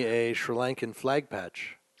gifted me a Sri Lankan flag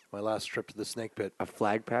patch. My last trip to the snake pit. A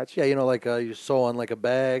flag patch. Yeah, you know, like you sew on like a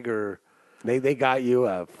bag or They got you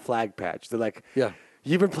a flag patch. They're like, Yeah.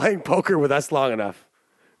 you've been playing poker with us long enough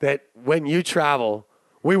that when you travel,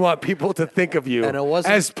 we want people to think of you And it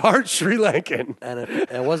wasn't- as part Sri Lankan. And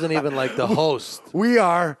it wasn't even like the host. We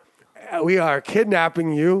are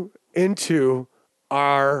kidnapping you into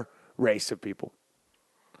our race of people.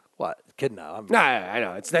 What? Kidnap? No, I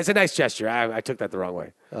know. That's a nice gesture. I took that the wrong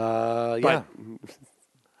way. Yeah.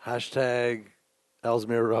 Hashtag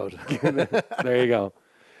Ellesmere Road. There you go.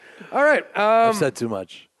 All right. I've said too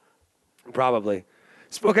much. Probably.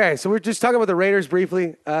 Okay, so we're just talking about the Raiders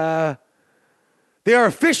briefly. They are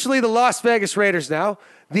officially the Las Vegas Raiders now.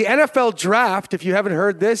 The NFL draft, if you haven't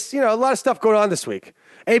heard this, a lot of stuff going on this week.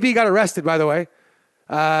 AB got arrested, by the way.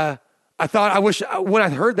 When I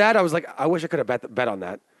heard that, I was like, I wish I could have bet on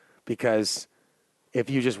that. Because if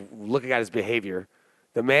you just looking at his behavior,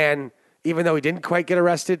 the man, even though he didn't quite get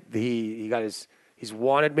arrested, he's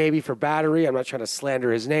wanted maybe for battery. I'm not trying to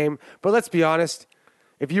slander his name. But let's be honest.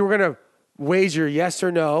 If you were going to wager yes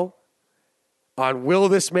or no on will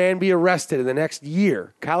this man be arrested in the next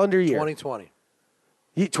year, calendar year. 2020.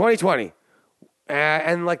 2020.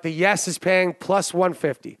 And like the yes is paying plus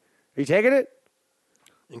 150. Are you taking it?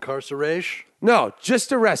 Incarceration? No,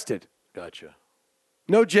 just arrested. Gotcha.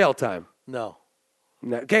 No jail time. No.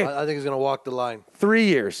 No. Okay, I think he's going to walk the line. 3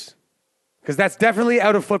 years. Because that's definitely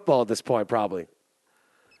out of football at this point, probably.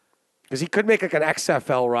 Because he could make like an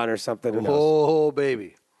XFL run or something. Who knows? Oh,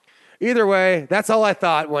 baby. Either way, that's all I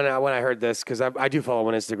thought when I heard this, because I do follow him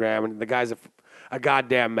on Instagram, and the guy's a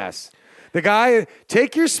goddamn mess. The guy,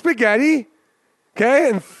 take your spaghetti, okay,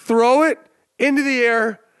 and throw it into the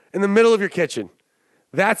air in the middle of your kitchen.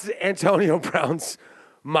 That's Antonio Brown's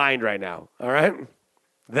mind right now, all right?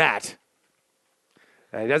 That.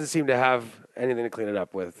 And he doesn't seem to have anything to clean it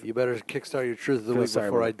up with. You better kickstart your truth of the Feel week sorry,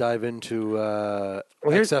 before man. I dive into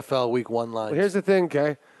here's- XFL Week 1 lines. Well, here's the thing,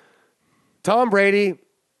 okay? Tom Brady,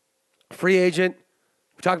 free agent.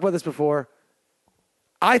 We talked about this before.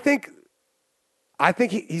 I think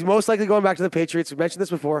he's most likely going back to the Patriots. We mentioned this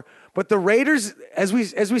before. But the Raiders, as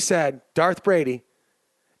we said, Darth Brady,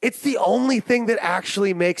 it's the only thing that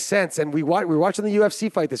actually makes sense. And we were watching the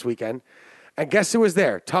UFC fight this weekend. And guess who was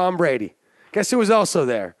there? Tom Brady. Guess who was also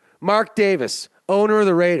there? Mark Davis, owner of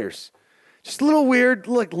the Raiders. Just a little weird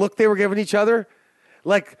look they were giving each other.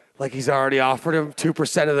 Like he's already offered him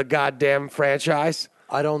 2% of the goddamn franchise.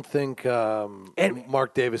 I don't think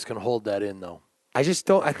Mark Davis can hold that in, though. I just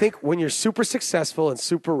don't. I think when you're super successful and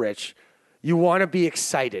super rich, you want to be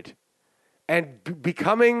excited. And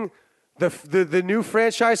becoming the new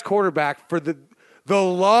franchise quarterback for the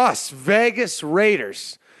Las Vegas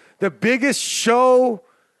Raiders, the biggest show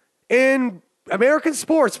in American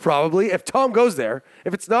sports probably, if Tom goes there.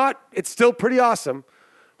 If it's not, it's still pretty awesome.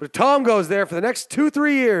 But if Tom goes there for the next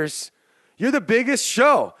 2-3 years, you're the biggest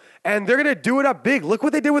show. And they're going to do it up big. Look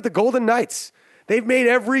what they did with the Golden Knights. They've made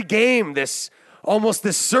every game almost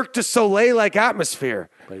this Cirque du Soleil-like atmosphere.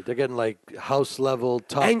 But they're getting like house level,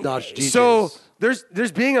 top-notch DJs. So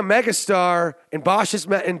there's being a megastar in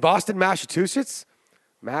Boston, Massachusetts,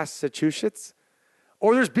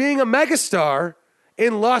 or there's being a megastar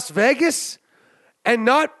in Las Vegas, and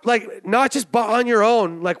not just on your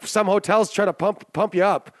own, like some hotels try to pump you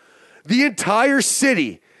up. The entire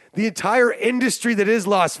city, the entire industry that is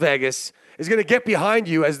Las Vegas is going to get behind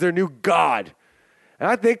you as their new god. And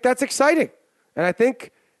I think that's exciting. And I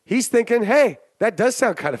think he's thinking, hey, that does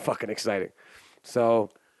sound kind of fucking exciting. So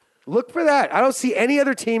look for that. I don't see any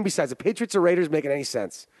other team besides the Patriots or Raiders making any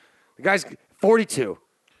sense. The guy's 42.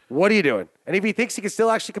 What are you doing? And if he thinks he can still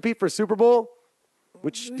actually compete for a Super Bowl,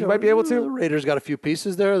 which you might be able The to. Raiders got a few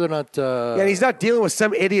pieces there. They're not. Yeah, and he's not dealing with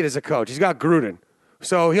some idiot as a coach. He's got Gruden.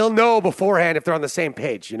 So he'll know beforehand if they're on the same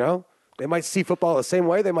page, They might see football the same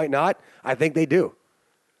way. They might not. I think they do.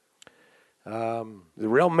 There's a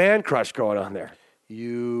real man crush going on there.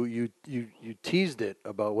 You teased it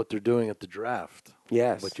about what they're doing at the draft.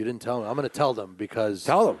 Yes. But you didn't tell them. I'm going to tell them because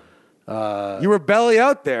Tell them. You were belly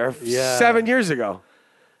out there Yeah. 7 years ago.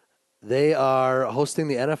 they are hosting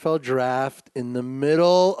the NFL draft in the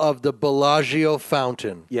middle of the Bellagio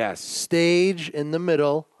fountain. Yes. Stage in the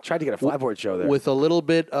middle. Tried to get a flyboard show there. With a little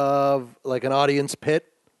bit of like an audience pit,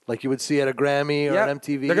 like you would see at a Grammy or Yep. an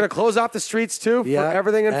MTV. They're going to close off the streets, too, for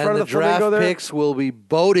everything in and front of the draft flamingo there. picks will be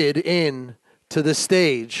boated in to the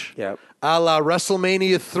stage. Yep. A la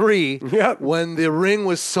WrestleMania 3, Yep. when the ring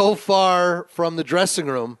was so far from the dressing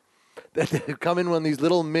room that they come in on these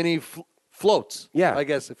little mini floats. Yeah. I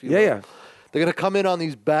guess if you Yeah, will. yeah. They're going to come in on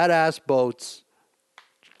these badass boats,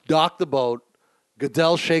 dock the boat,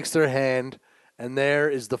 Goodell shakes their hand, and there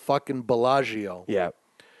is the fucking Bellagio. Yeah.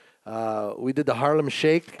 We did the Harlem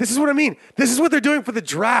Shake. This is what I mean. This is what they're doing for the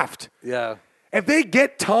draft. Yeah. If they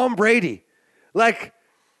get Tom Brady, like,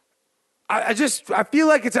 I feel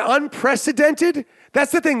like it's unprecedented.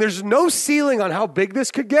 That's the thing. There's no ceiling on how big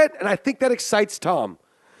this could get, and I think that excites Tom.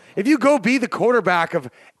 If you go be the quarterback of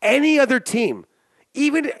any other team,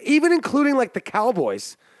 even including like the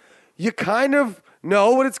Cowboys, you kind of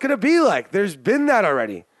know what it's going to be like. There's been that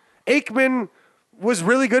already. Aikman was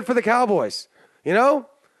really good for the Cowboys. You know,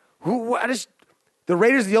 the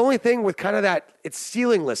Raiders. The only thing with kind of that, it's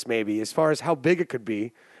ceilingless maybe as far as how big it could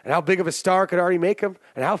be and how big of a star it could already make him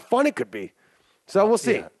and how fun it could be. So we'll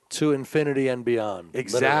see. Yeah. To infinity and beyond.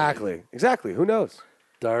 Exactly. Exactly. Who knows?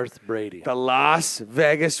 Darth Brady. The Las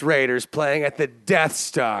Vegas Raiders playing at the Death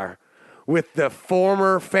Star with the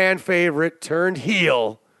former fan favorite turned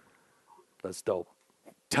heel, That's dope.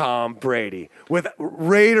 Tom Brady, with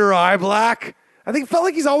Raider eye black. I think it felt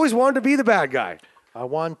like he's always wanted to be the bad guy. I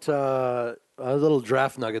want a little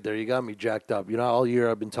draft nugget there. You got me jacked up. You know, all year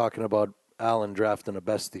I've been talking about Allen drafting a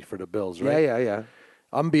bestie for the Bills, right? Yeah.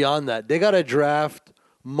 I'm beyond that. They got to draft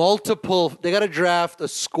they got to draft a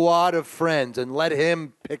squad of friends and let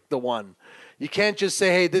him pick the one. You can't just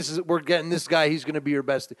say, hey, we're getting this guy. He's going to be your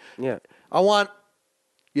bestie. Yeah. I want,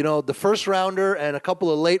 the first rounder and a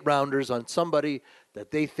couple of late rounders on somebody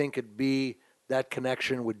that they think could be that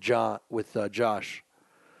connection with Josh.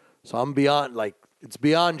 So I'm beyond, it's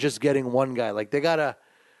beyond just getting one guy. Like, they got to,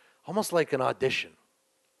 almost like an audition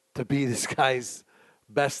to be this guy's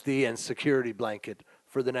bestie and security blanket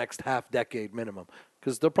for the next half decade minimum.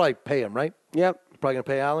 Because they'll probably pay him, right? Yep. Probably going to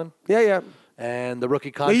pay Allen. Yeah. And the rookie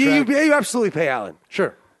No, contract. you absolutely pay Allen.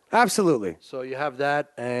 Sure. Absolutely. So you have that,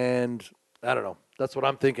 and I don't know. That's what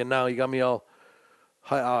I'm thinking now. You got me all,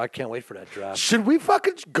 I can't wait for that draft. Should we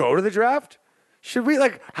fucking go to the draft? Should we,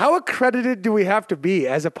 how accredited do we have to be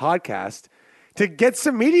as a podcast to get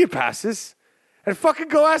some media passes and fucking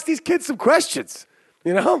go ask these kids some questions?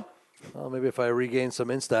 You know? Well, maybe if I regain some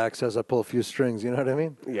Insta access, I pull a few strings. You know what I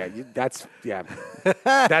mean? Yeah, that's the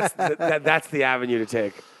avenue to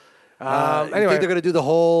take. You Anyway, think they're going to do the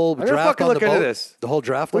whole gonna draft fucking on the look into boat? this. The whole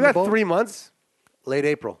draft we on the got boat? 3 months, Late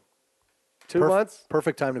April. 2 months.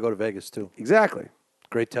 Perfect time to go to Vegas, too. Exactly.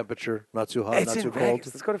 Great temperature. Not too hot, It's not in too Vegas. cold.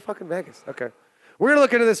 Let's go to fucking Vegas. Okay. We're going to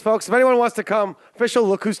look into this, folks. If anyone wants to come, official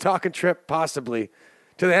Look Who's Talking trip, possibly,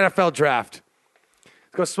 to the NFL draft.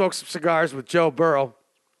 Let's go smoke some cigars with Joe Burrow.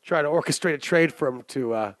 Try to orchestrate a trade for him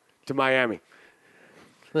to Miami.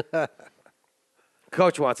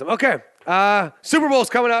 Coach wants him. Okay. Super Bowl's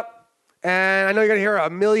coming up. And I know you're going to hear a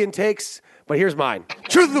million takes, but here's mine.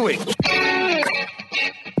 Truth of the week.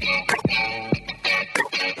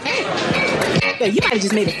 Yeah, you might have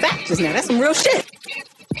just made a fact just now. That's some real shit.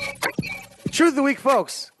 Truth of the week,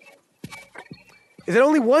 folks, is that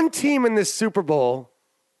only one team in this Super Bowl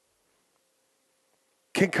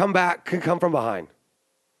can come from behind.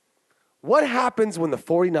 What happens when the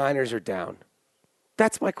 49ers are down?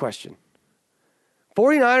 That's my question.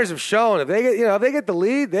 49ers have shown if they get the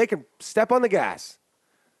lead, they can step on the gas.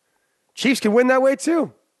 Chiefs can win that way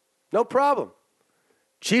too. No problem.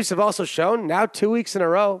 Chiefs have also shown now 2 weeks in a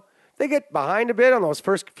row, they get behind a bit on those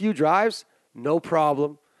first few drives, no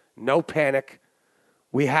problem, no panic.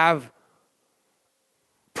 We have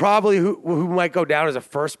probably who might go down as a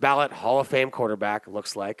first ballot Hall of Fame quarterback, it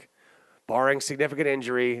looks like. Barring significant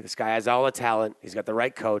injury, this guy has all the talent. He's got the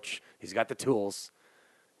right coach. He's got the tools.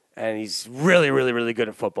 And he's really, really, really good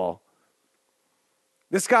at football.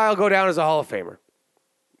 This guy will go down as a Hall of Famer.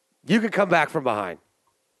 You can come back from behind.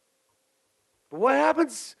 But what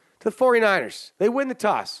happens to the 49ers? They win the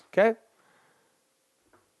toss, okay?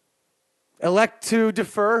 Elect to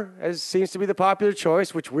defer, as seems to be the popular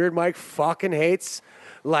choice, which Weird Mike fucking hates.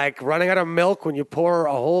 Like running out of milk when you pour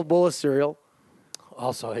a whole bowl of cereal.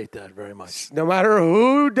 Also hate that very much. No matter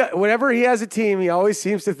whenever he has a team, he always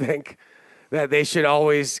seems to think that they should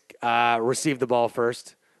always receive the ball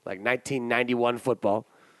first, like 1991 football.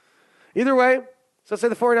 Either way, so let's say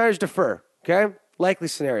the 49ers defer, okay? Likely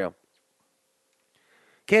scenario.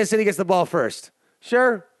 Kansas City gets the ball first.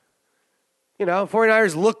 Sure.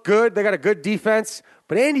 49ers look good. They got a good defense.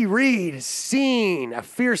 But Andy Reid has seen a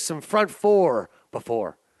fearsome front four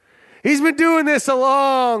before. He's been doing this a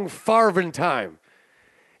long Farvin time.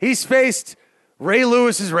 He's faced Ray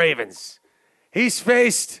Lewis's Ravens. He's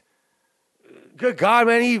faced, good God,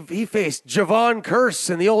 man, he faced Javon Curse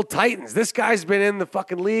and the old Titans. This guy's been in the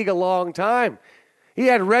fucking league a long time. He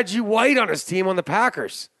had Reggie White on his team on the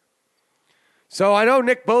Packers. So I know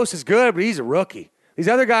Nick Bosa is good, but he's a rookie. These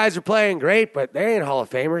other guys are playing great, but they ain't Hall of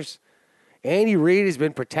Famers. Andy Reid has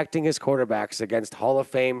been protecting his quarterbacks against Hall of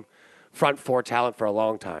Fame front four talent for a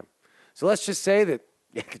long time. So let's just say that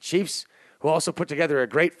Yeah, the Chiefs, who also put together a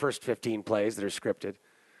great first 15 plays that are scripted,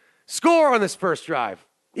 score on this first drive,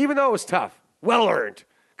 even though it was tough. Well earned.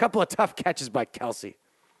 A couple of tough catches by Kelsey.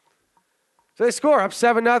 So they score up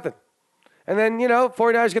 7-0. And then,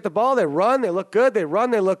 49ers get the ball. They run. They look good. They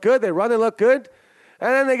run. They look good. They run. They look good. And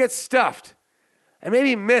then they get stuffed and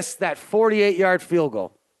maybe miss that 48-yard field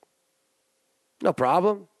goal. No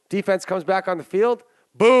problem. Defense comes back on the field.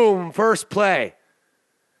 Boom, first play.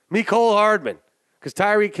 Mecole Hardman, because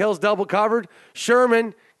Tyreek Hill's double covered.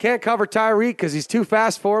 Sherman can't cover Tyreek because he's too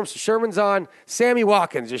fast for him. So Sherman's on Sammy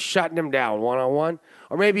Watkins, just shutting him down one-on-one.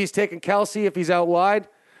 Or maybe he's taking Kelsey if he's out wide.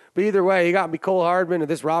 But either way, you got Mecole Hardman and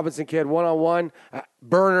this Robinson kid one-on-one,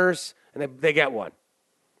 burners, and they get one.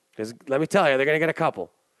 Because let me tell you, they're going to get a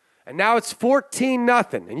couple. And now it's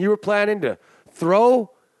 14-0, and you were planning to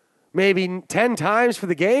throw maybe 10 times for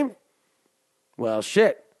the game? Well,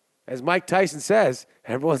 shit. As Mike Tyson says,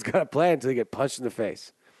 everyone's got a plan until they get punched in the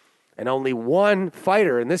face. And only one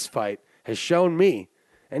fighter in this fight has shown me,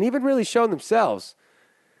 and even really shown themselves,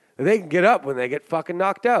 that they can get up when they get fucking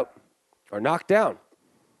knocked out or knocked down.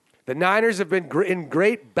 The Niners have been in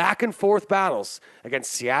great back-and-forth battles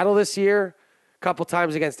against Seattle this year, a couple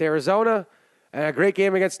times against Arizona, and a great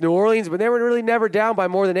game against New Orleans, but they were really never down by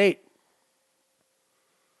more than 8.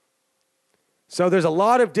 So there's a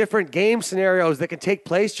lot of different game scenarios that can take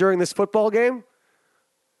place during this football game.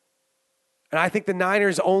 And I think the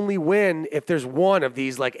Niners only win if there's one of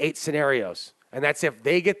these 8 scenarios. And that's if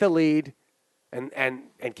they get the lead and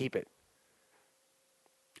keep it.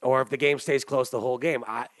 Or if the game stays close the whole game.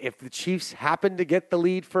 If the Chiefs happen to get the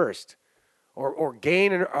lead first or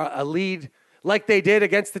gain a lead like they did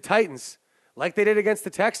against the Titans, like they did against the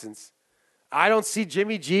Texans, I don't see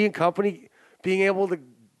Jimmy G and company being able to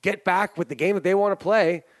get back with the game that they want to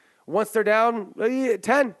play once they're down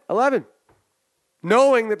 10, 11,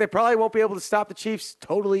 knowing that they probably won't be able to stop the Chiefs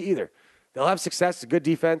totally either. They'll have success, it's a good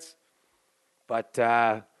defense. But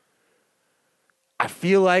I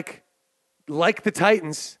feel like the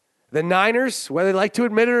Titans, the Niners, whether they like to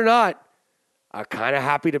admit it or not, are kind of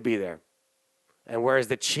happy to be there. And whereas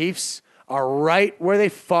the Chiefs are right where they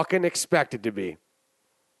fucking expected to be.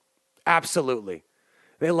 Absolutely.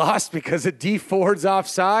 They lost because of D Ford's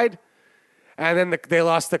offside, and then they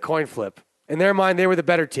lost the coin flip. In their mind, they were the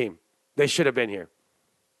better team. They should have been here.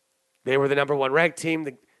 They were the number 1 ranked team.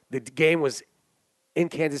 The game was in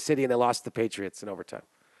Kansas City, and they lost the Patriots in overtime.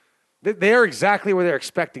 They're exactly where they're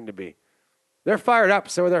expecting to be. They're fired up,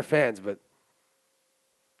 so are their fans, but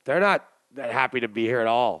they're not that happy to be here at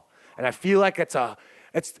all. And I feel like it's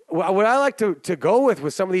what I like to go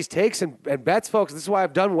with some of these takes and bets, folks. This is why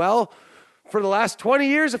I've done well for the last 20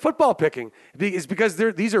 years of football picking, is because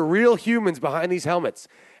these are real humans behind these helmets.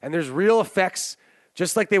 And there's real effects,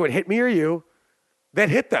 just like they would hit me or you, that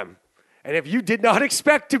hit them. And if you did not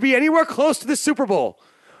expect to be anywhere close to the Super Bowl,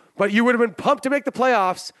 but you would have been pumped to make the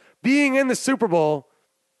playoffs, being in the Super Bowl,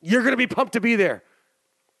 you're going to be pumped to be there.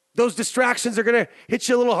 Those distractions are going to hit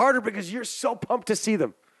you a little harder because you're so pumped to see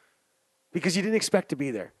them because you didn't expect to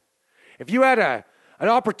be there. If you had an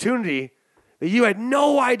opportunity that you had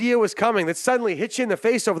no idea was coming, that suddenly hit you in the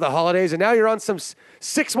face over the holidays, and now you're on some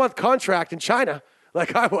 6-month contract in China,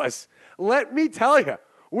 like I was, let me tell you,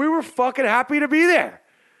 we were fucking happy to be there.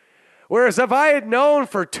 Whereas if I had known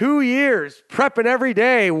for 2 years, prepping every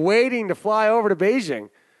day, waiting to fly over to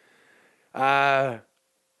Beijing, I'd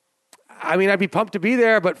be pumped to be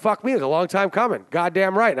there, but fuck me, it's a long time coming.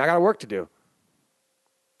 Goddamn right, and I got work to do.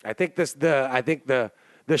 I think the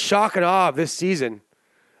shock and awe of this season,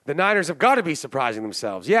 the Niners have got to be surprising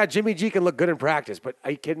themselves. Yeah, Jimmy G can look good in practice, but are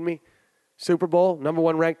you kidding me? Super Bowl, number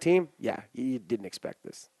 1 ranked team? Yeah, you didn't expect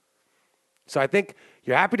this. So I think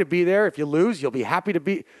you're happy to be there. If you lose, you'll be happy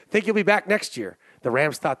to think you'll be back next year. The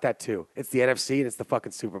Rams thought that too. It's the NFC and it's the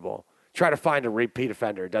fucking Super Bowl. Try to find a repeat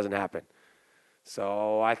offender. It doesn't happen.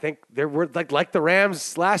 So I think we're like the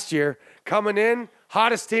Rams last year, coming in,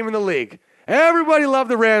 hottest team in the league. Everybody loved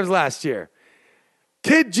the Rams last year.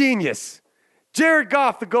 Kid genius. Jared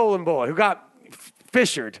Goff, the golden boy, who got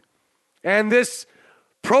fissured. And this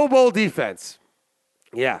Pro Bowl defense.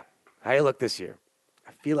 Yeah, how you look this year.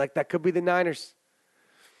 I feel like that could be the Niners.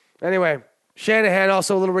 Anyway, Shanahan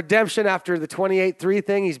also a little redemption after the 28-3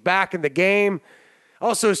 thing. He's back in the game.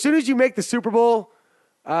 Also, as soon as you make the Super Bowl,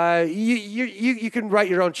 you can write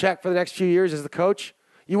your own check for the next few years as the coach.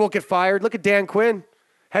 You won't get fired. Look at Dan Quinn,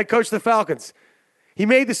 head coach of the Falcons. He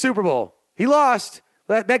made the Super Bowl. He lost.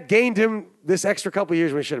 That gained him this extra couple of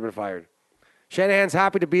years when he should have been fired. Shanahan's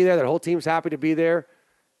happy to be there. That whole team's happy to be there.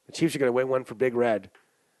 The Chiefs are going to win one for Big Red.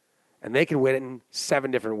 And they can win it in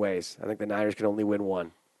 7 different ways. I think the Niners can only win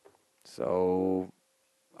one. So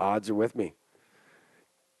odds are with me.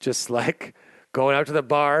 just like going out to the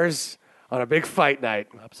bars on a big fight night.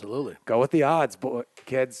 Absolutely. Go with the odds,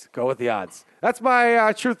 kids. Go with the odds. That's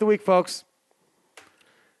my truth of the week, folks.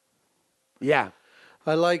 Yeah.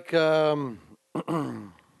 I like I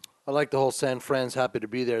like the whole San Fran's happy to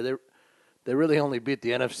be there. They really only beat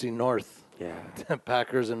the NFC North. Yeah.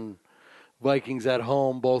 Packers and Vikings at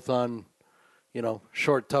home, both on,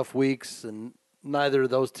 short, tough weeks, and neither of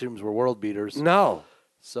those teams were world beaters. No.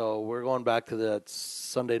 So we're going back to that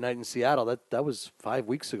Sunday night in Seattle. That was 5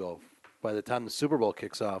 weeks ago by the time the Super Bowl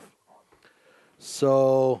kicks off.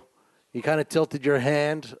 So you kind of tilted your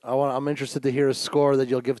hand. I'm interested to hear a score that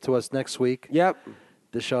you'll give to us next week. Yep.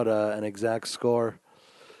 Dish out an exact score.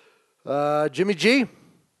 Jimmy G,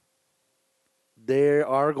 they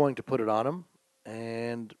are going to put it on him,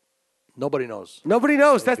 and nobody knows. Nobody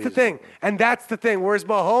knows. That's the he's- thing. And that's the thing. Whereas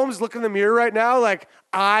Mahomes looking in the mirror right now, like,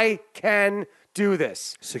 I can do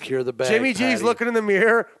this. Secure the bag. Jimmy G's Patty. looking in the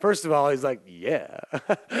mirror. First of all, he's like, yeah.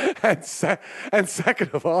 and second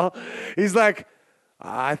of all, he's like,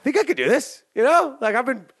 I think I could do this. Like I've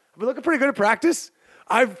been looking pretty good at practice.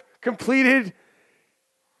 I've completed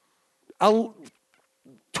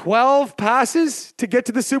 12 passes to get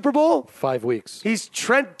to the Super Bowl. 5 weeks. He's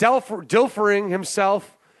Trent Dilfering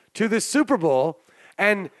himself to the Super Bowl,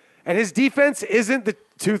 and his defense isn't the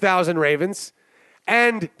 2000 Ravens,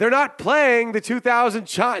 and they're not playing the 2000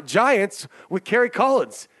 Giants with Kerry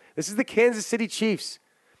Collins. This is the Kansas City Chiefs,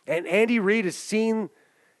 and Andy Reid has seen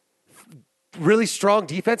really strong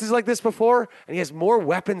defenses like this before, and he has more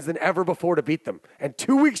weapons than ever before to beat them, and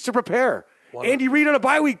 2 weeks to prepare. Andy Reid on a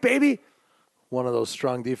bye week, baby. One of those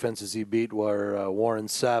strong defenses he beat were Warren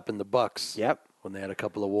Sapp and the Bucks. Yep. When they had a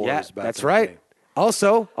couple of wars Yeah, back. that's in the right. day.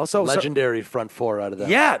 Also, Legendary front four out of that.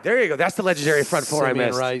 yeah, there you go. That's the legendary front four I Simeon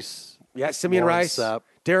missed. Rice. Yeah, Simeon Warren Rice, Sapp.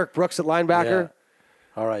 Derek Brooks at linebacker.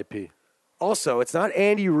 Yeah. R.I.P. Also, it's not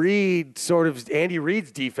Andy Reid, sort of Andy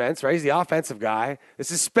Reid's defense, right? He's the offensive guy.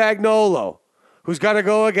 This is Spagnuolo, who's got to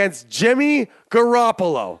go against Jimmy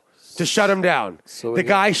Garoppolo to shut him down. So the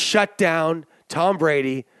guy shut down Tom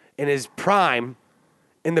Brady in his prime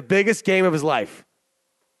in the biggest game of his life.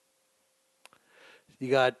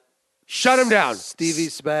 You got Shut him down. Stevie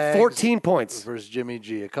Spags 14 points. versus Jimmy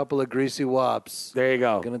G. A couple of greasy wops. There you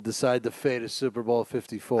go. Going to decide the fate of Super Bowl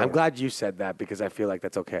 54. I'm glad you said that because I feel like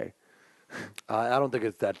that's okay. I don't think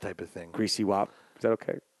it's that type of thing. Greasy wop. Is that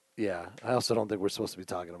okay? Yeah. I also don't think we're supposed to be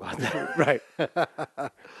talking about that. Right.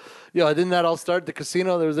 Yo, didn't that all start at the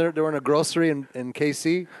casino? They were in a grocery in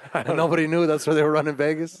KC, and nobody knew that's where they were running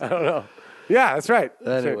Vegas. I don't know. Yeah, that's right.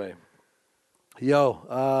 That's right. Anyway,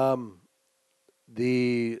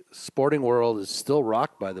 the sporting world is still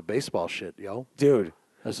rocked by the baseball shit, yo. Dude.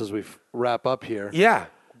 Just as we wrap up here. Yeah.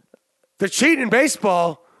 They're cheating in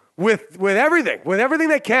baseball with everything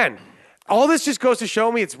they can. All this just goes to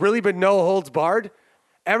show me it's really been no holds barred.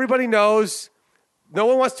 Everybody knows. No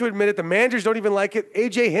one wants to admit it. The managers don't even like it.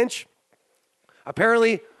 AJ Hinch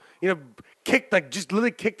apparently, just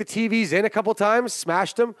literally kicked the TVs in a couple times,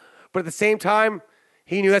 smashed them. But at the same time,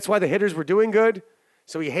 he knew that's why the hitters were doing good.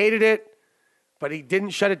 So he hated it, but he didn't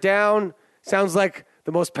shut it down. Sounds like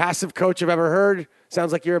the most passive coach I've ever heard.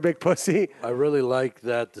 Sounds like you're a big pussy. I really like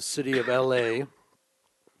that the city of L.A.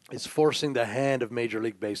 is forcing the hand of Major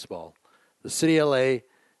League Baseball. The city of L.A.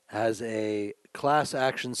 has a class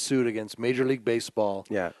action suit against Major League Baseball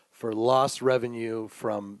for lost revenue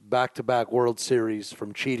from back-to-back World Series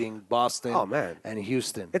from cheating Boston and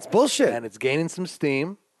Houston. It's bullshit. And it's gaining some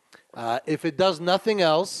steam. If it does nothing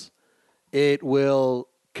else, it will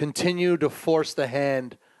continue to force the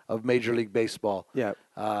hand of Major League Baseball. Yeah.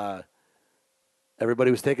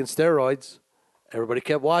 Everybody was taking steroids. Everybody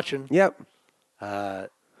kept watching. Yep.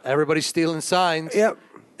 Everybody's stealing signs. Yep.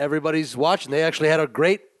 Everybody's watching. They actually had a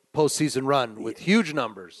great postseason run with huge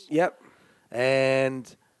numbers. Yep.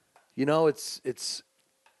 And, it's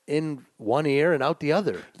in one ear and out the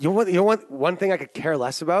other. You want one thing I could care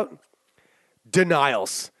less about?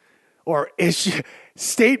 Denials or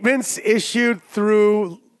statements issued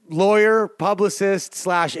through lawyer, publicist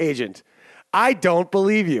 / agent. I don't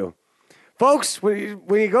believe you. Folks, when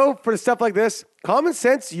you go for stuff like this, common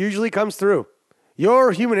sense usually comes through.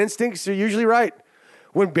 Your human instincts are usually right.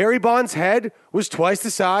 When Barry Bonds' head was twice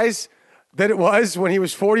the size that it was when he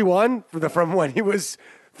was 41 from when he was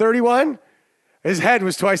 31, his head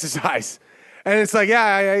was twice the size. And it's like,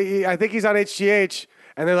 yeah, I think he's on HGH.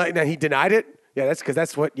 And they're like, no, he denied it? Yeah, that's because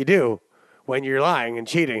that's what you do when you're lying and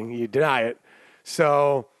cheating. You deny it.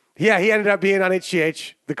 So, yeah, he ended up being on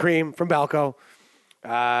HGH, the cream from Balco.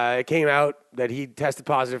 It came out that he tested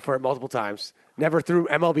positive for it multiple times, never through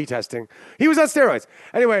MLB testing. He was on steroids.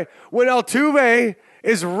 Anyway, when Altuve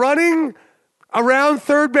is running around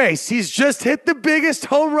third base. He's just hit the biggest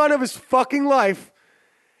home run of his fucking life.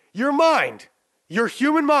 Your mind, your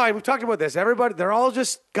human mind, we've talked about this. Everybody, they're all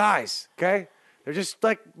just guys, okay? They're just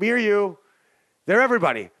like me or you. They're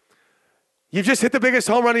everybody. You've just hit the biggest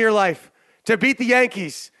home run of your life to beat the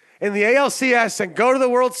Yankees in the ALCS and go to the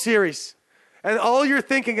World Series. And all you're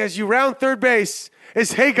thinking as you round third base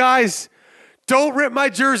is, hey, guys, don't rip my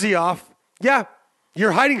jersey off. Yeah,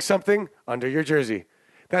 you're hiding something under your jersey.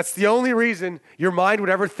 That's the only reason your mind would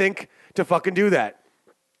ever think to fucking do that.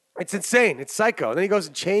 It's insane. It's psycho. And then he goes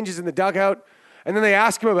and changes in the dugout. And then they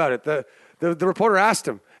ask him about it. The reporter asked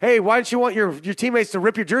him, hey, why don't you want your teammates to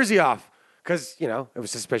rip your jersey off? Because, you know, it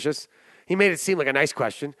was suspicious. He made it seem like a nice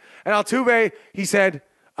question. And Altuve, he said,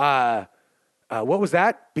 what was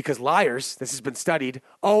that? Because liars, this has been studied,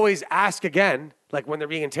 always ask again, like when they're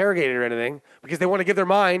being interrogated or anything, because they want to give their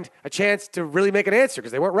mind a chance to really make an answer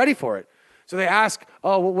because they weren't ready for it. So they ask,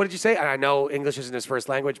 oh, well, what did you say? And I know English isn't his first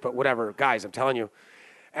language, but whatever. Guys, I'm telling you.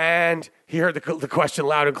 And he heard the question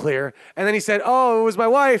loud and clear. And then he said, oh, it was my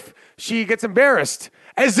wife. She gets embarrassed.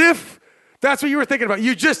 As if that's what you were thinking about.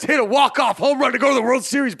 You just hit a walk-off home run to go to the World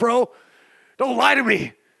Series, bro. Don't lie to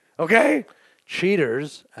me, okay?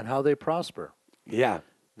 Cheaters and how they prosper. Yeah.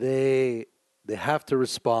 They have to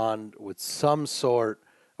respond with some sort,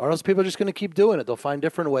 or else people are just going to keep doing it. They'll find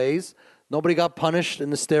different ways. Nobody got punished in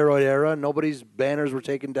the steroid era. Nobody's banners were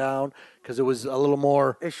taken down because it was a little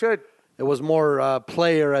more. It should. It was more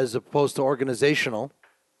player as opposed to organizational.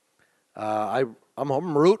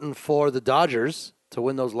 I'm rooting for the Dodgers to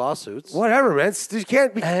win those lawsuits. Whatever, man. You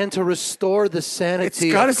can't be. And to restore the sanity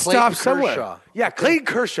It's got to of Clayton stop somewhere. Kershaw. Yeah, Clayton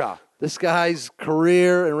Kershaw. This guy's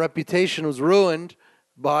career and reputation was ruined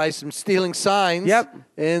by some stealing signs Yep.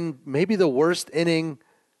 in maybe the worst inning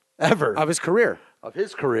ever Of his career. of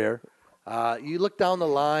his career. You look down the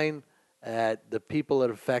line at the people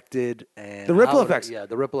that affected and The ripple how- effects. Yeah,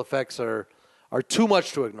 the ripple effects are too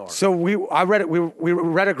much to ignore. So we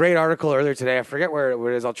read a great article earlier today. I forget where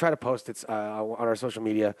it is. I'll try to post it on our social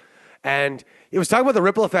media. And it was talking about the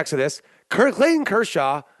ripple effects of this. Clayton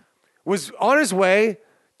Kershaw was on his way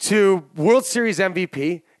to World Series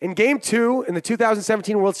MVP. In Game 2 in the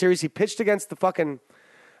 2017 World Series, he pitched against the fucking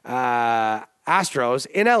Astros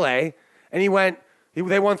in LA. And they won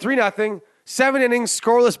 3-0, 7 innings,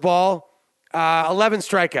 scoreless ball, 11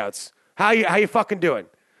 strikeouts. How you fucking doing?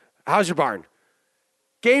 How's your barn?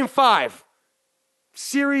 Game 5,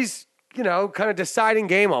 series, kind of deciding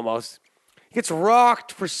game almost. He gets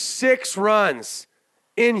rocked for 6 runs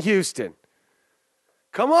in Houston.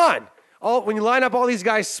 Come on. When you line up all these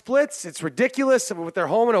guys' splits, it's ridiculous with their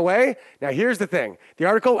home and away. Now, here's the thing. The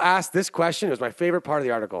article asked this question. It was my favorite part of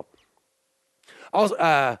the article.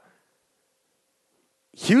 Also,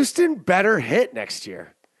 Houston better hit next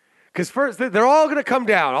year. Because first, they're all going to come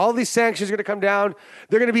down. All these sanctions are going to come down.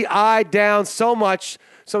 They're going to be eyed down so much,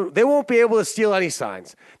 so they won't be able to steal any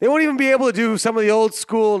signs. They won't even be able to do some of the old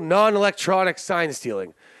school non-electronic sign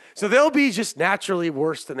stealing. So they'll be just naturally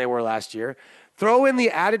worse than they were last year. Throw in the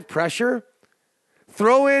added pressure.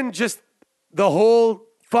 Throw in just the whole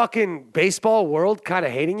fucking baseball world kind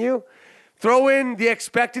of hating you. Throw in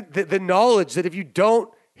the knowledge that if you don't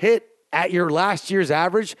hit at your last year's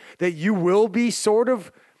average, that you will be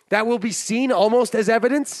that will be seen almost as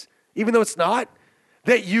evidence, even though it's not,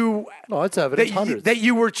 No, it's evidence. Hundreds. that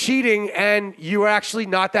you were cheating and you were actually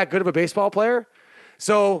not that good of a baseball player.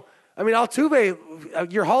 So, I mean,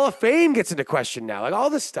 Altuve, your Hall of Fame gets into question now, like all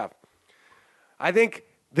this stuff. I think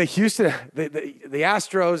the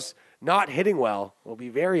Astros not hitting well will be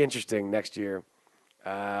very interesting next year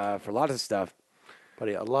for a lot of stuff. But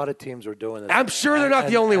yeah, a lot of teams are doing this. I'm sure they're not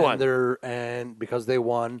the only one. And because they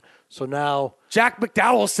won, so now Jack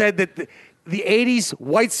McDowell said that the 80s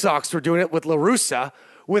White Sox were doing it with La Russa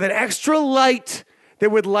with an extra light that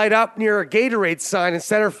would light up near a Gatorade sign in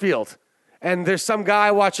center field. And there's some guy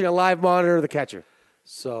watching a live monitor of the catcher.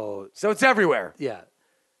 so So it's everywhere. yeah,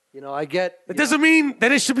 I get. It doesn't mean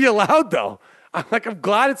that it should be allowed, though. I'm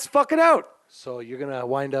glad it's fucking out. So you're gonna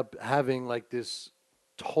wind up having like this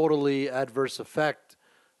totally adverse effect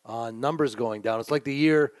on numbers going down. It's like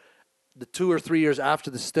the 2 or 3 years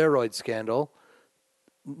after the steroid scandal,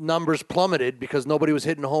 numbers plummeted because nobody was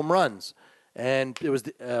hitting home runs. And it was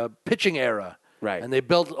the pitching era. Right. And they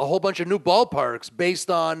built a whole bunch of new ballparks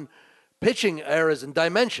based on pitching eras and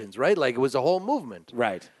dimensions, right? Like it was a whole movement.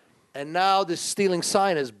 Right. And now this stealing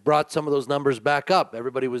sign has brought some of those numbers back up.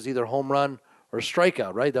 Everybody was either home run or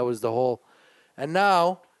strikeout, right? That was the whole. And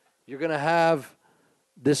now you're going to have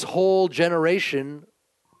this whole generation.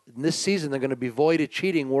 In this season, they're going to be void of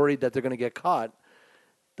cheating, worried that they're going to get caught.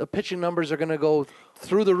 The pitching numbers are going to go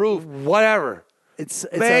through the roof. Whatever. It's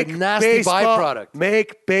a nasty byproduct.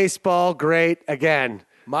 Make baseball great again.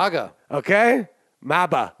 MAGA. Okay?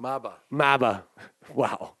 MABA. MABA.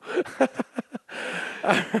 Wow.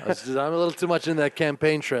 I'm a little too much in that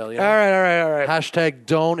campaign trail. You know? All right. Hashtag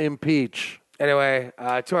don't impeach. Anyway,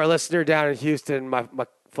 to our listener down in Houston, my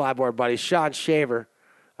flyboard buddy, Sean Shaver,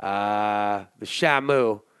 the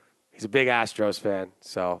Shamu, he's a big Astros fan.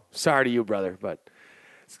 So sorry to you, brother. But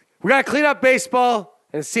we got to clean up baseball,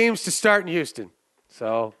 and it seems to start in Houston.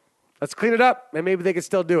 So let's clean it up, and maybe they can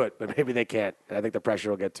still do it, but maybe they can't. And I think the pressure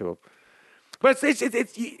will get to them. But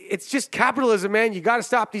it's just capitalism, man. You got to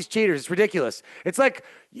stop these cheaters. It's ridiculous. It's like,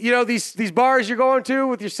 these bars you're going to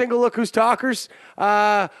with your single look who's talkers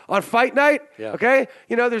on fight night. Yeah. Okay,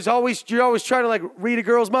 you're always trying to like read a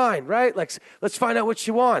girl's mind, right? Like, let's find out what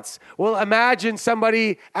she wants. Well, imagine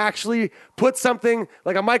somebody actually put something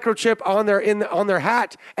like a microchip on their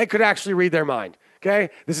hat and could actually read their mind.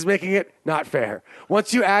 Okay? This is making it not fair.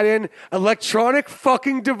 Once you add in electronic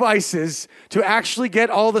fucking devices to actually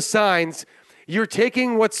get all the signs, you're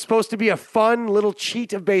taking what's supposed to be a fun little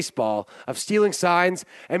cheat of baseball, of stealing signs,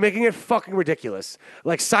 and making it fucking ridiculous.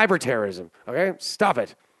 Like cyber terrorism. Okay? Stop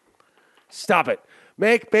it.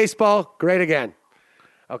 Make baseball great again.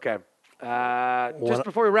 Okay. Just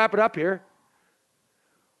before we wrap it up here,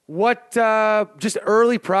 just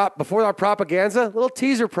early prop, before our propaganda, little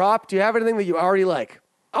teaser prop. Do you have anything that you already like?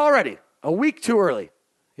 Already. A week too early.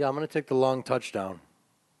 Yeah, I'm going to take the long touchdown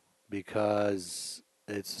because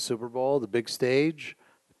it's the Super Bowl, the big stage,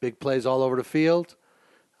 big plays all over the field,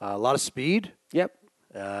 a lot of speed. Yep.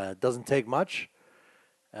 It doesn't take much.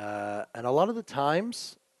 And a lot of the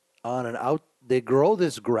times on an out, they grow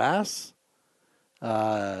this grass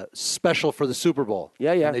special for the Super Bowl.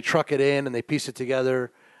 Yeah. And they truck it in and they piece it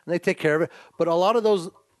together and they take care of it. But a lot of those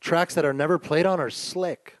tracks that are never played on are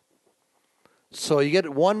slick. So you get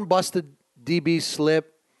one busted DB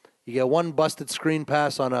slip, you get one busted screen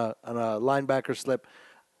pass on a linebacker slip,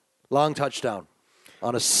 long touchdown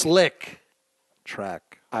on a slick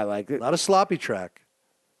track. I like it. Not a sloppy track.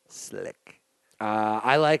 Slick.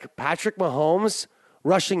 I like Patrick Mahomes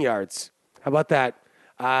rushing yards. How about that?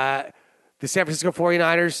 The San Francisco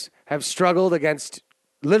 49ers have struggled against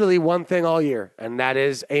literally one thing all year, and that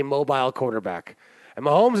is a mobile quarterback. And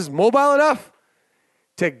Mahomes is mobile enough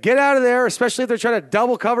to get out of there, especially if they're trying to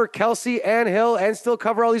double cover Kelsey and Hill and still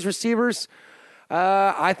cover all these receivers.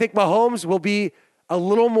 I think Mahomes will be a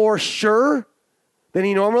little more sure than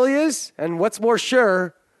he normally is. And what's more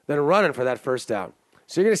sure than running for that first down?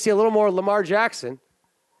 So you're going to see a little more Lamar Jackson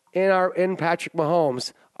in Patrick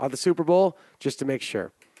Mahomes on the Super Bowl just to make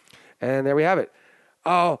sure. And there we have it.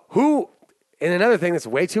 And another thing that's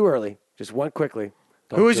way too early, just one quickly.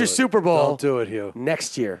 Who is your Super Bowl? Don't do it, Hugh.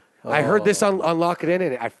 Next year. I heard this on Lock It In,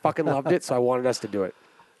 and I fucking loved it, so I wanted us to do it.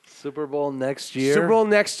 Super Bowl next year. Super Bowl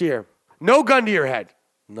next year. No gun to your head.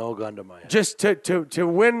 No gun to my head. Just to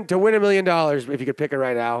win $1 million, if you could pick it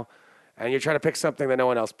right now, and you're trying to pick something that no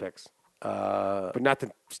one else picks. But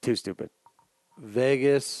nothing too stupid.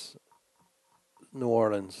 Vegas, New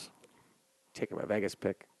Orleans. Taking my Vegas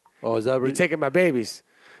pick. Oh, is that You're taking my babies.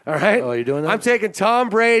 All right? Oh, you're doing that? I'm taking Tom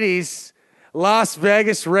Brady's Las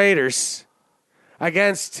Vegas Raiders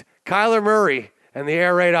against Kyler Murray and the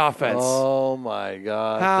air raid offense. Oh, my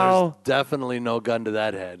God. How? There's definitely no gun to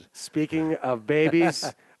that head. Speaking of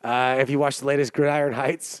babies, if you watch the latest Gridiron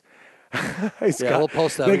Heights, we'll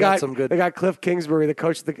post that. We got some good. They got Cliff Kingsbury, the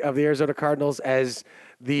coach of the Arizona Cardinals, as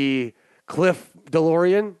the Cliff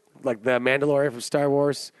DeLorean, like the Mandalorian from Star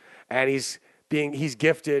Wars, and he's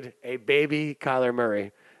gifted a baby Kyler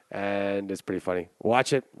Murray. And it's pretty funny.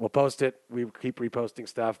 Watch it. We'll post it. We keep reposting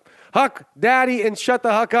stuff. Huck, Daddy, and shut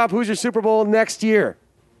the huck up. Who's your Super Bowl next year?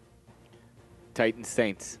 Titans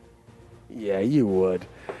Saints. Yeah, you would.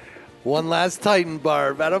 One last Titan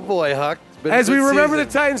bar. Attaboy, Huck. As we remember the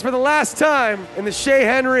Titans for the last time in the Shea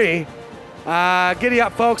Henry. Giddy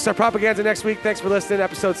up, folks. Our propaganda next week. Thanks for listening.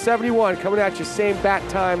 Episode 71 coming at you. Same bat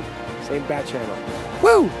time, same bat channel.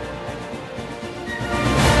 Woo!